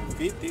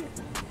 150.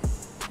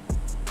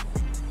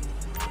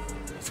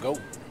 Let's go.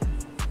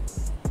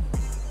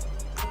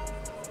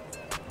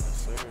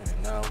 Yes, sir.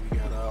 And now we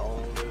got our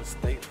own little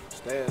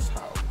stash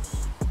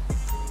house.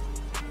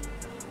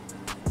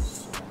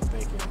 So I'm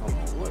thinking, hold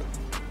on, what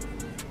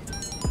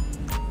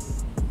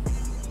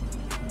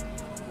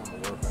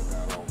work I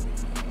got on me?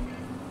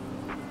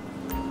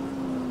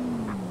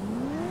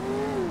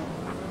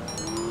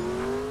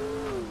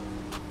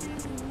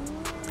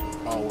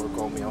 All work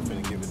on me. I'm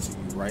finna give it to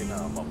you right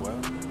now, my boy.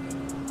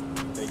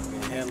 They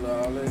can handle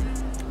all that.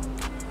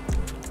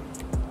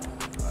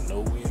 I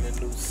know we in a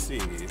new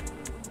city.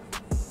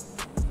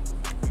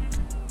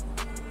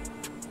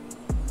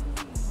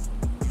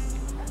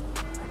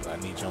 But I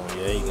need you on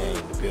your A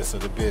game, the best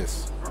of the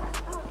best.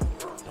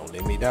 Don't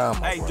let me down,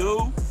 my boy. Hey,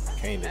 dude.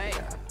 Can't let me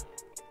down.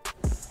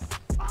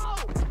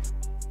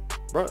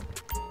 Bro.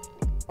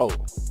 Oh.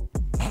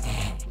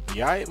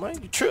 You alright,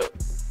 man? You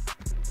tripped?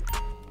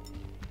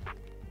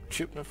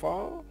 Tripped and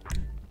fall?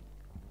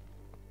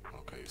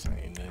 Okay, so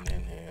ain't nothing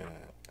in here.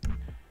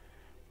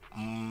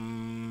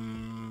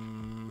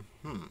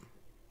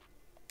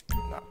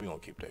 Nah, we gonna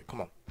keep that.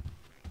 Come on.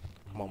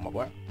 Come on, my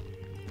boy.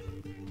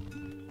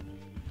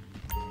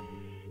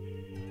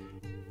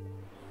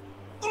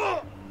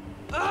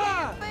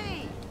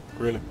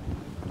 Really?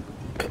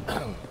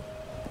 Come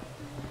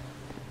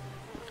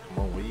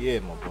on, where you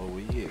at, my boy? Where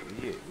you at? Where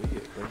you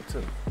at? Bring it to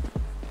me.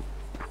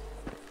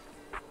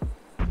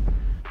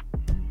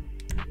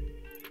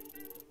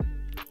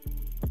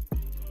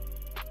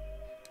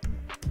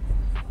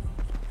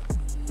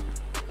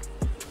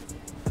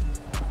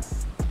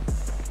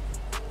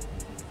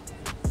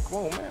 Come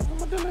on, man. What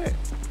am I doing at?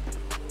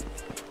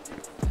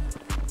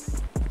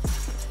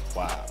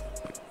 Wow.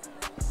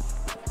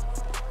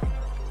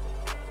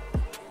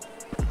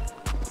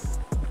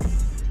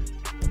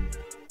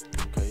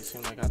 Okay,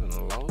 seems like I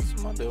done lost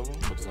my devil,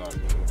 but it's all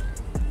good.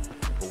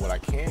 But what I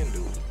can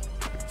do,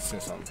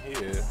 since I'm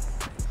here,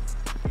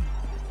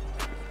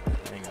 I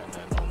ain't got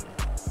nothing on me.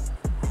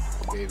 I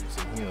gave it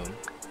to him.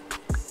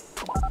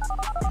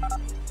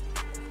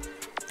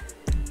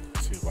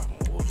 See if I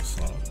can order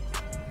something.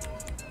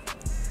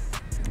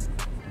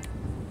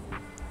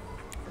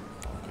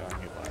 Okay, I can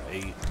get about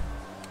 8.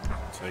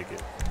 Take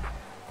it.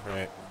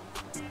 Crack.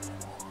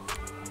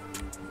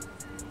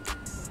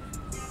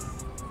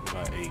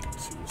 About 8.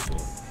 See what's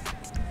up.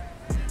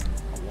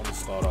 I want to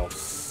start off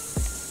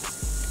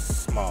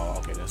small.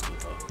 Okay, that's good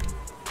though.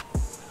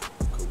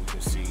 Cause we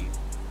can see.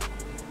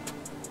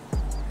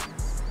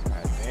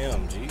 God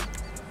damn, G.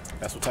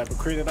 That's what type of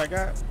credit I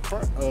got.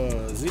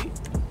 Z.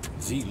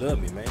 Z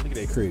love me, man. Look at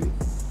that credit.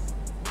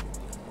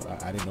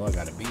 I didn't know I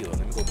got a bill. Let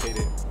me go pay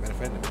that. Matter of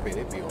fact, let me pay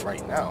that bill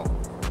right now.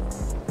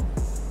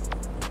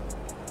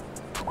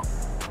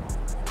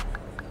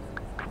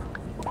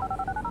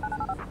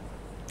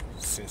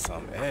 Since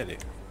I'm at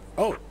it.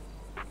 Oh,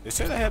 they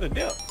said I had a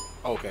debt.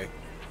 Okay.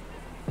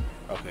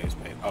 Okay, it's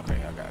paid.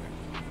 Okay, I got it.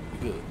 We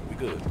good. We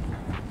good.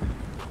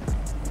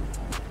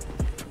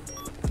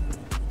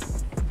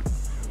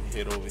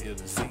 Head over here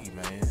to Z,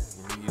 man.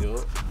 Read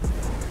up.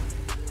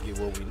 Get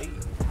what we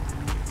need.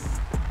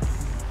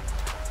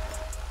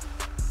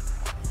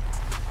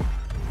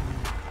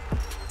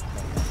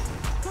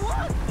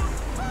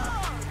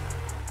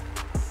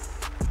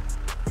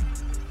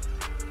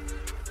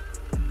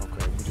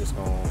 Okay, we just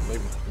gonna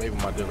maybe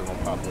my dealer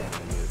gonna pop up in a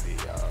little bit,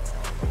 y'all. I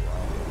don't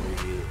know where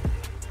he is.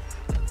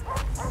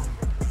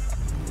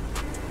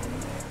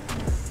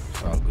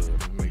 It's all good.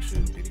 Let me make sure.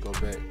 Did he go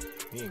back?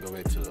 He didn't go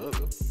back to the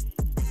other.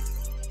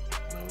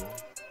 No.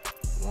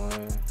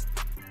 1,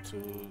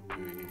 2,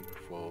 3,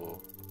 4,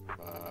 5,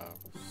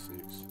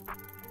 6.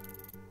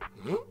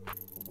 Hmm?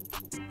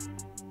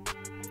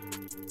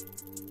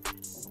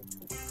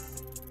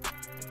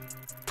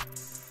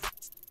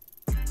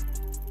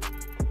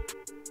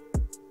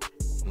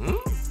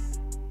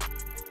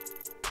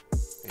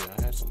 Yeah,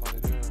 I had somebody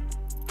there.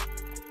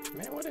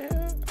 Man, what the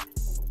hell?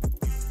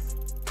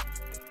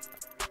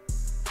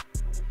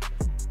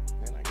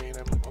 Man, I gave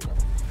them. Okay.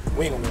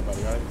 We ain't gonna worry about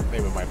it, right?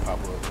 Maybe it might pop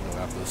up. We'll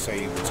have to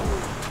save it.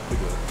 We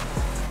good.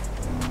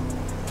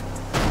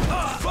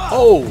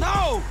 Oh!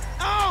 No!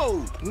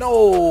 No!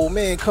 No,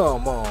 man,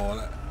 come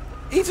on.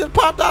 He just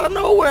popped out of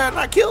nowhere and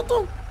I killed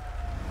him.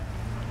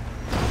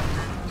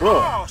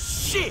 Bro. Oh,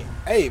 shit!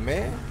 Hey,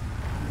 man.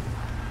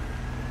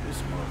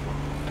 This motherfucker.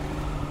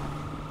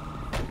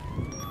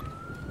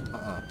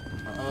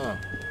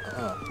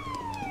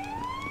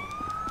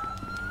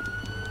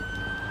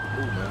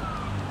 Ooh, man.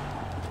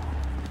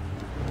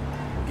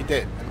 Get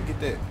that. Let me get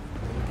that.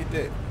 Let me get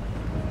that.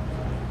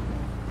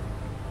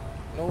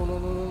 No.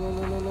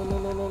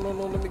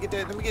 Let me get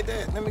that. Let me get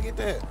that. Let me get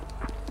that.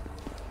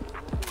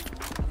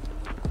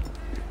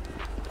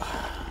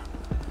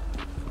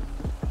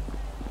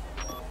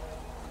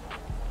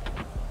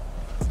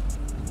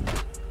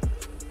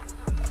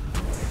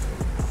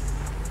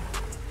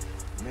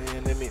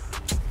 Man, let me.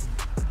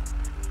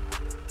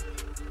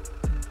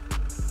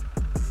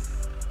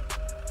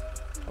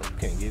 Oh, you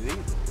can't get it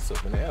either. It's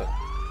up in the air.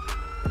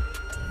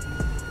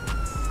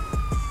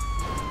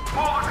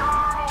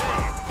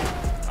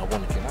 I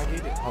wonder, can I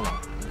get it? Hold on.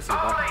 Let me see if I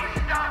can get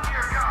it.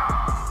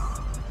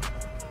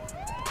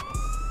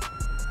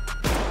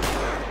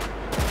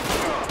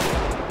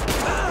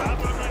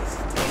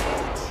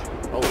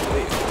 Oh,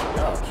 wait.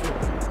 Y'all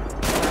tripping.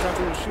 I got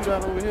to do a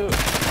shootout over here.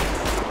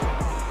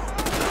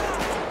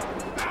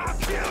 I'll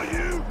kill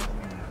you.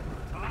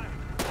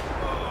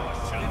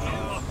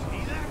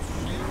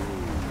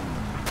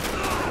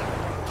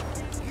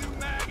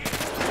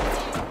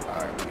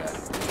 Alright, we got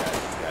it.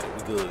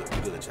 We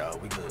good, y'all.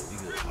 We good.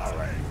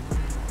 Alright.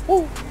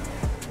 Woo!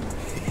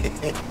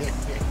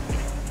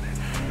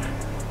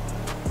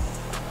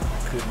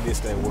 Couldn't miss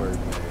that word,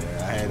 man.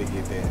 I had to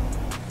get that.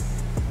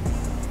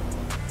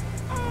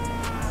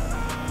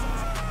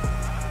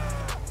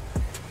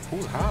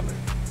 Who's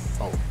hollering?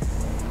 Oh.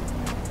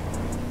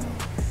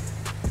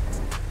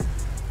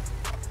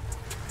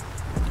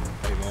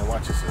 Hey, man,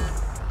 watch yourself.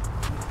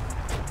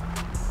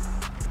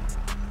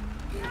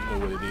 Yeah, you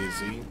know what it is,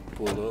 Z.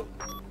 Pull up.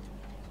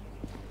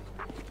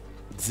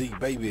 Z,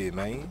 baby,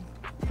 man.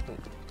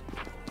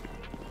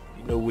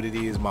 You know what it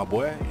is, my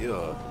boy.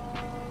 Yeah.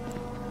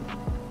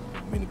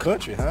 I'm in the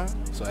country, huh?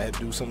 So I had to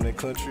do something in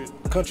country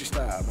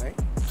style, man.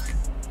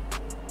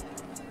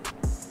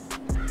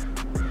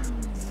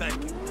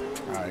 Thank you.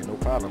 Alright, no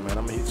problem, man.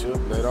 I'm gonna hit you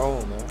up later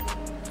on, man.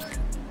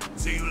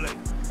 See you later.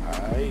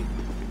 Alright.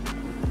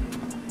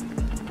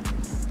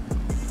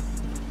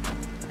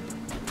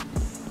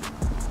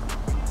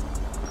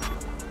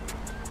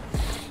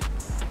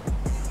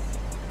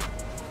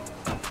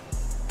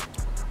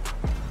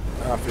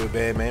 I feel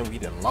bad, man. We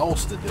done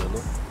lost the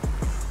dealer.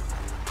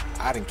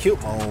 I done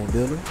killed my own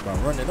dealer by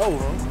running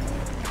over him.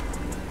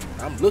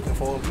 I'm looking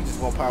for him. He just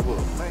gonna pop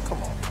up. Man,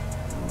 come on.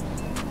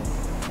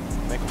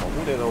 Man, come on.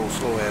 Move that old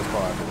slow ass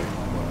car out the way,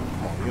 my boy.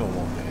 Come on. You don't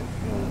want that. You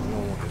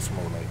don't want that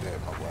smoke like that,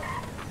 my boy.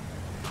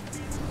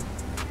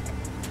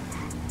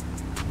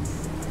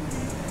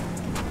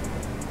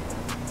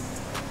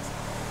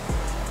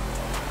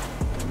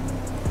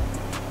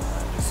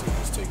 Let's see.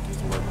 Let's take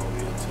this work over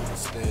here to the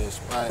stash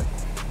spot.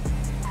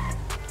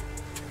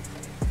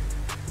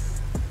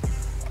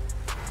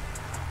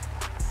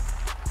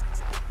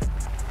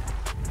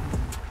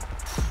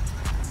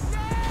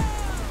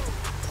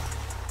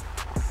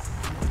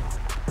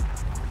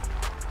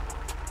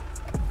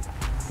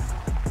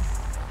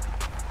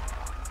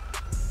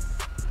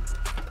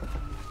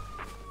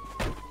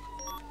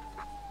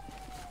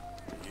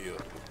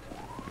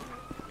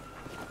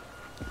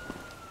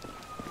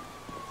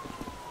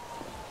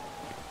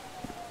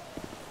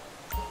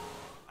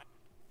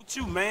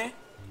 man.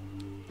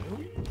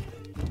 Who you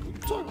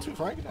talking to,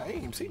 Frank? I ain't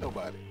even see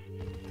nobody.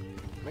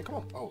 Man, come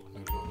on. Oh,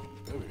 there we go.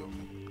 There we go.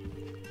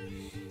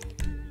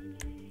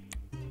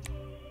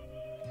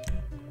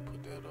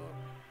 Put that up.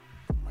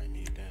 Might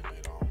need that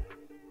later on.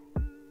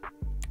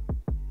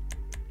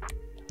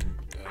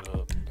 Put that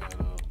up, that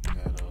up,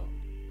 that up,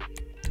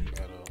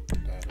 that up,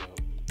 that up,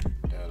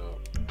 that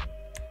up.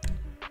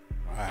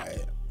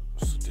 Alright.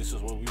 So this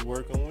is what we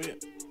working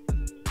with.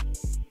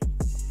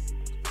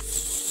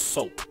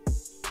 Soap.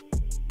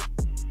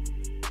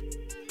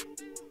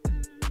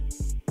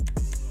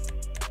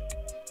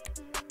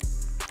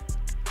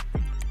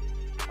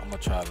 I'm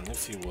gonna try to, let's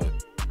see what,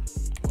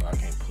 well, I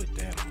can't put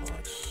that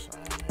much.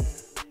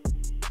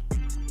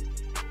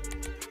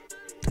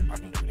 I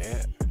can do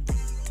that.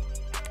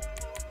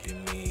 Give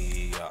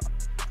me, I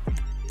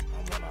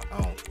want an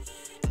ounce.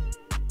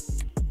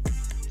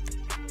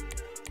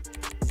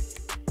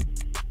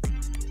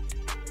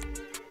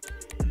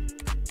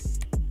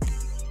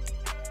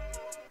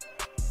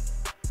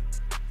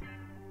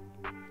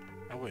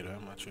 Oh wait,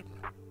 am I tripping?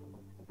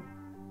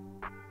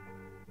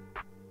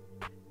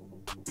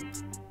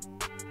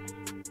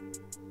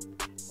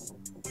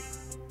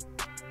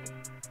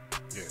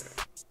 Yeah.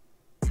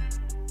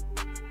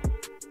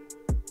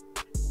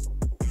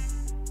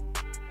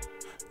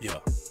 Yeah.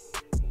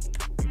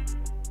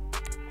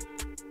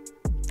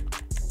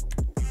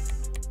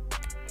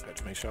 Got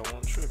to make sure I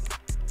won't trip.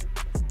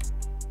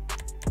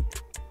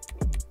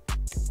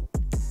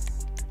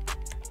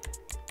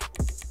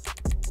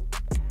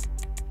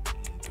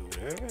 Do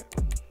that.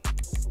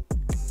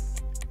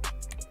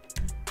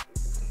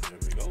 There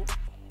we go.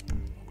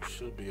 We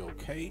should be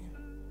okay.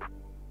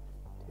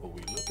 What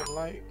we looking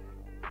like?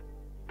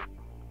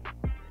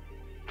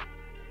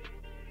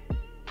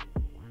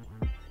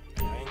 I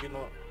ain't getting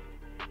up.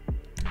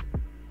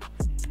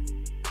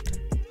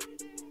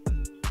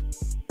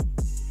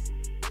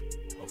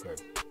 Okay.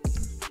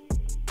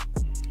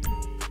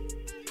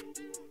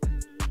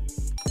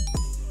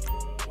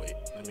 Wait,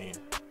 let me.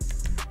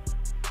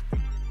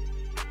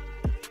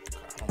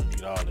 I don't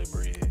need all that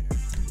bread.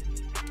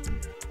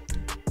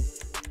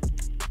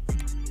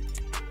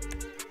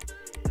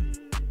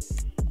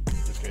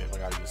 Just in case I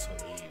gotta get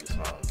something to eat or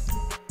something.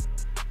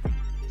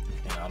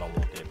 And I don't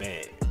want that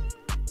bag.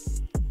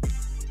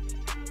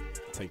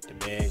 Take the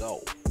bag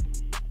off.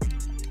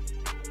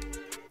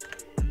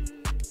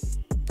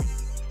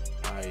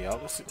 Alright, y'all,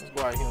 let's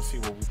go out here and see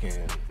what we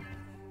can.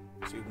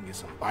 See if we can get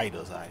some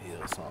biters out here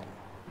or something.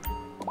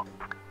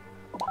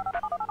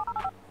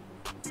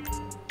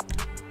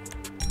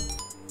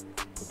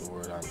 Put the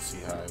word out and see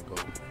how it goes.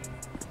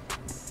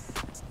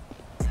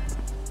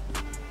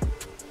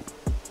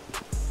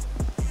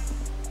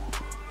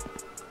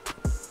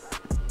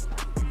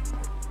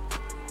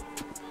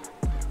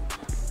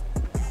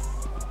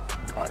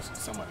 Alright, so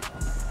somebody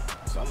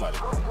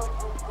come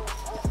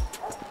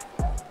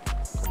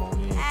on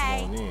in,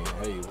 Hey. come on in.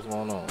 Hey, what's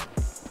going on?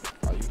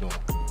 How you doing?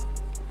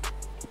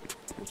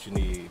 What you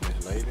need,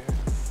 Miss Lady?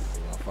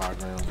 You want 5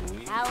 grams of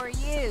weed? How are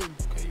you?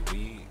 Okay,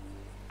 weed.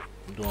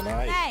 I'm doing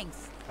alright.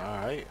 Thanks.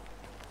 Alright.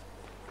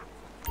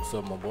 What's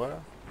up, my boy?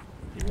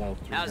 You want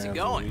 3 How's it grams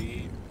going? of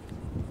weed?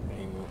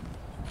 Ain't going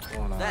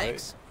alright.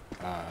 Thanks.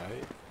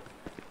 Alright.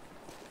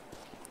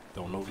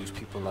 Don't know these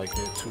people like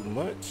that too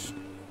much.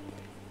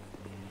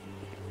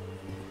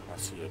 I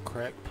see a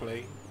crack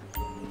play.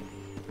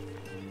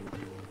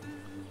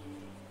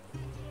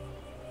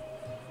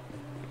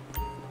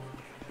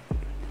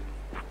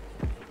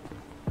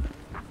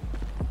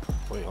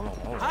 Wait, hold on.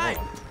 Hi.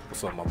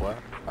 What's up, my boy?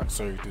 I can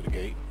serve you through the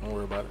gate. Don't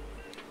worry about it.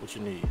 What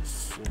you need?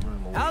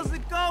 How's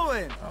it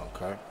going?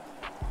 Okay.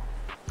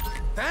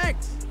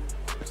 Thanks.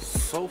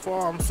 So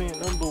far, I'm seeing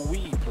nothing but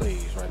weed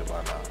plays right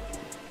about now.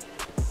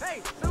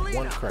 Hey, Selena.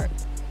 One crack.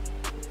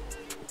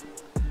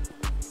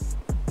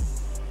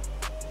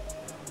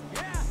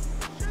 Yeah,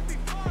 should be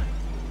fun.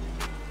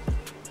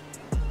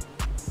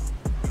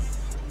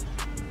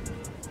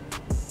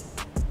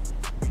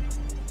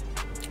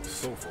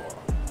 So far,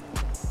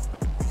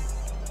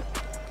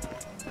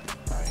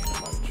 I ain't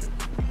nobody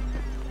tripping.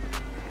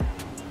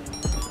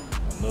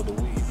 Another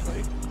weed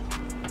play.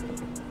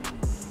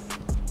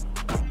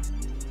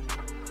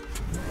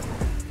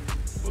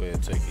 Go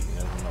ahead, take it. You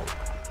never know.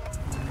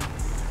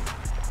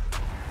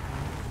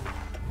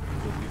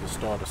 Could be the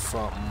start of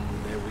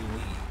something that we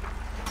need.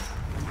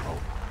 Oh.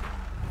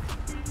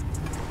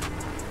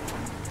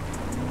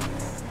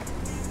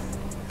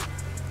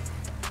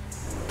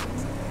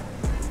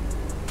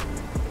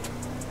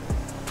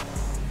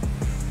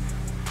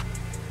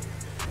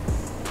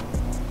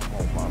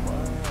 Oh my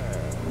God.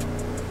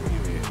 Where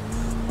you at?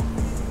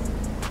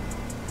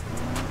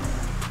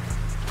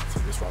 So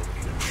this why we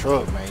need a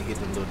truck, man. Hit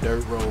them little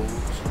dirt roads.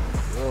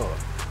 Yeah.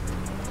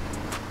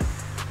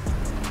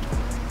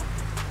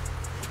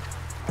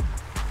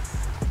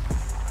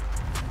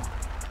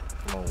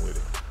 Come on with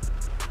it.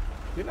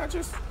 Didn't I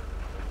just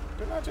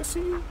see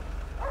you?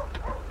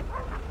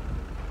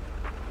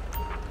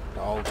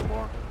 Dogs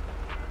barking.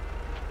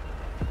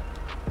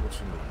 What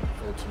you need?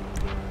 14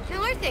 grams.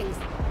 How are things?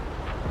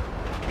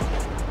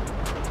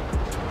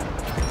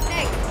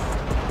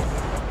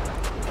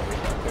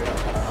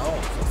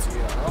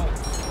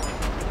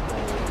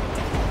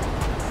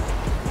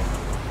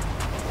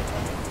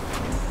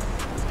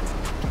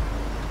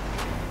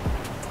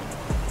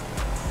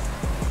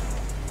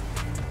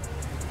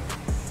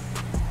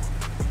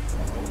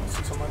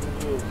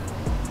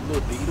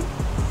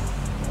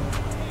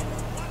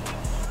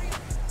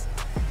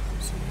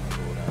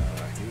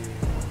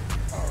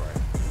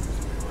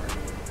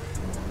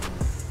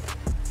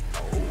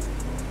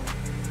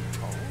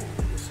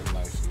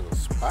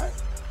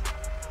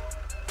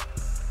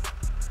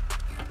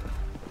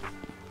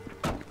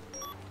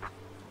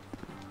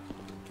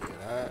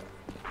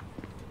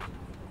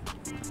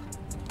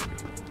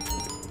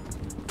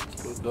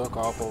 duck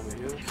off over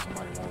here.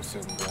 Somebody wants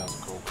 7 grams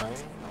of cocaine.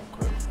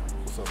 Okay.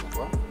 What's up, my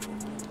boy?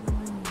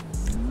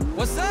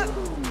 What's up?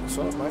 What's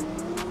up, man?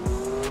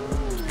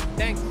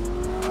 Thanks.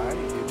 Alright,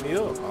 hit me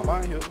up. I'm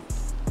out here.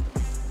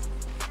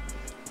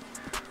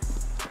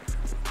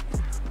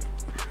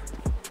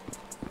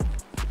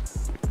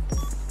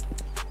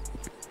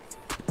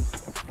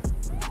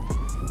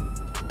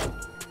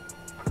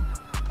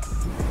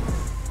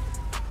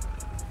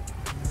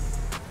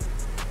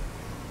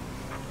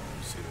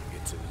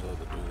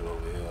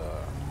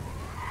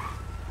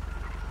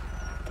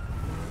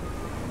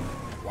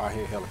 Why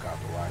here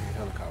helicopter? Why here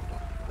helicopter?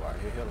 Why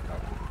here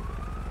helicopter?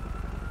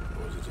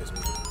 Or is it just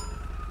me?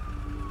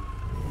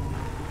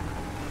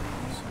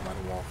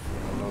 Somebody want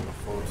another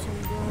 14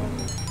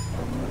 guns?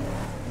 Okay.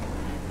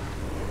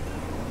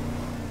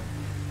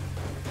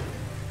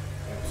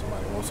 Yeah,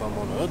 somebody wants something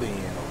on the other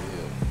end over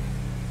here.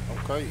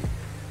 Okay.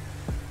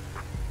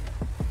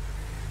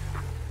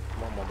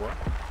 Come on, my boy.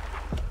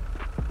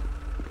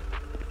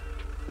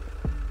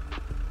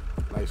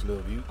 Nice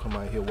little view. Come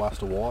out here, watch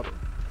the water.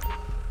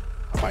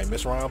 Might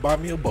mess around, buy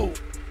me a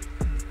boat.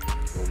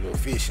 Go a little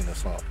fishing or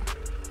something.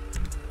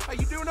 Hey,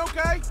 you doing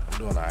okay? I'm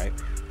doing alright.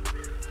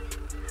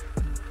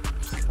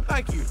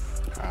 Thank you.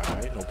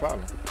 Alright, no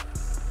problem.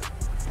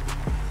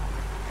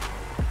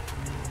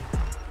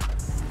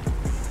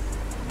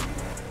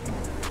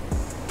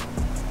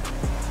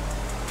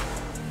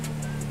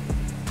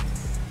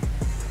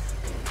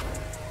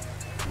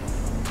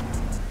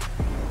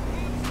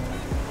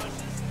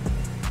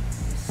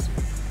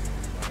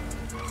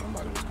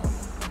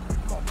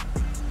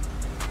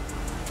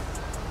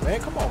 Man,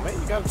 come on, man.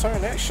 You gotta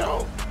turn that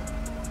show.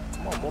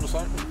 Come on,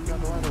 motorcycle. You got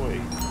the right of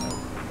way.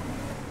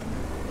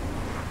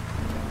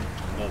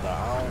 Another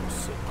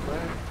ounce of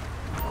crack.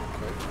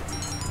 Okay.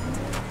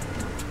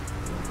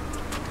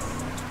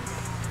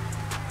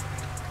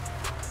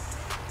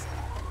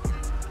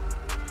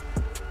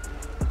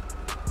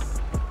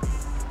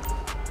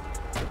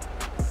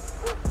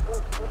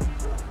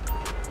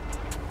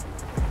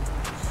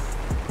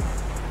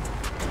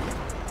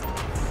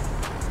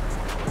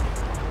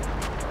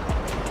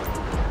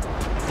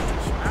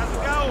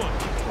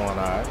 Going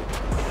alright.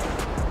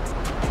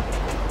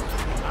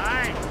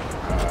 Alright.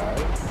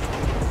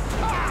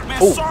 Alright. Man,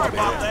 Ooh, sorry my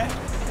about bad. that.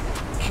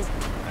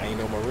 I ain't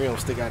know my rim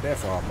stick out that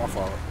far. My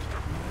fault.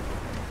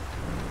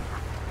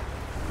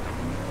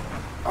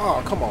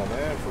 Oh, come on,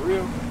 man. For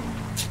real?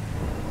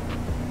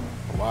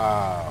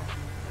 Wow.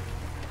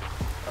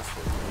 That's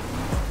what.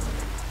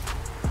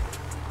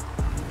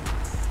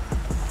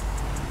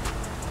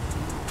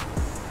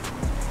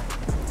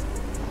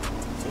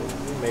 So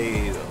we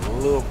made a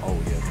little. Oh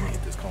yeah, let me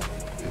hit this corner.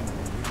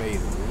 We made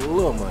a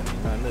little money,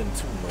 not nothing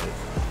too much.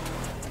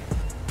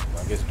 I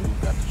guess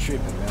dude got the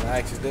tripping, man. I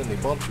accidentally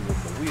bumped you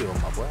with the wheel,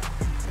 my boy.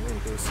 It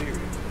ain't that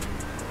serious.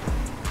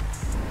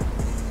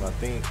 So I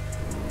think.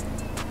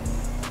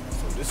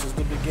 So this is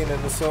the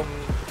beginning of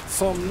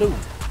something new.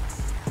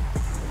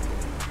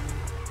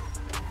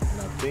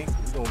 And I think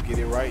we're gonna get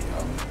it right,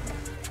 y'all.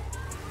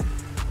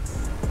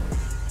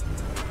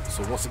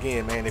 So once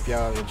again, man, if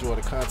y'all enjoy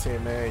the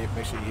content, man,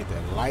 make sure you hit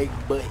that like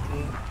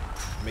button.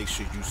 Make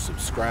sure you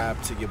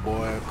subscribe to your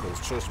boy, because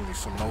trust me,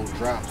 some more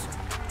drops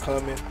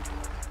coming.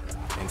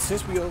 And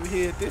since we over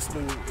here at this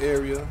new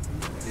area,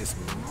 this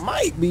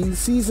might be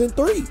season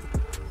 3.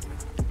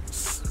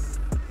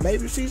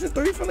 Maybe season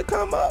 3 finna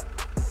come up.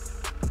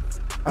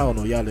 I don't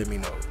know, y'all let me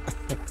know.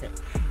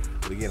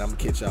 But again, I'm gonna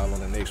catch y'all on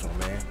the next one,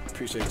 man.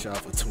 Appreciate y'all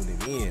for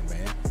tuning in,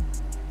 man.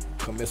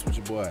 Come mess with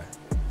your boy.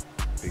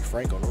 Big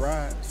Frank on the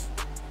rise.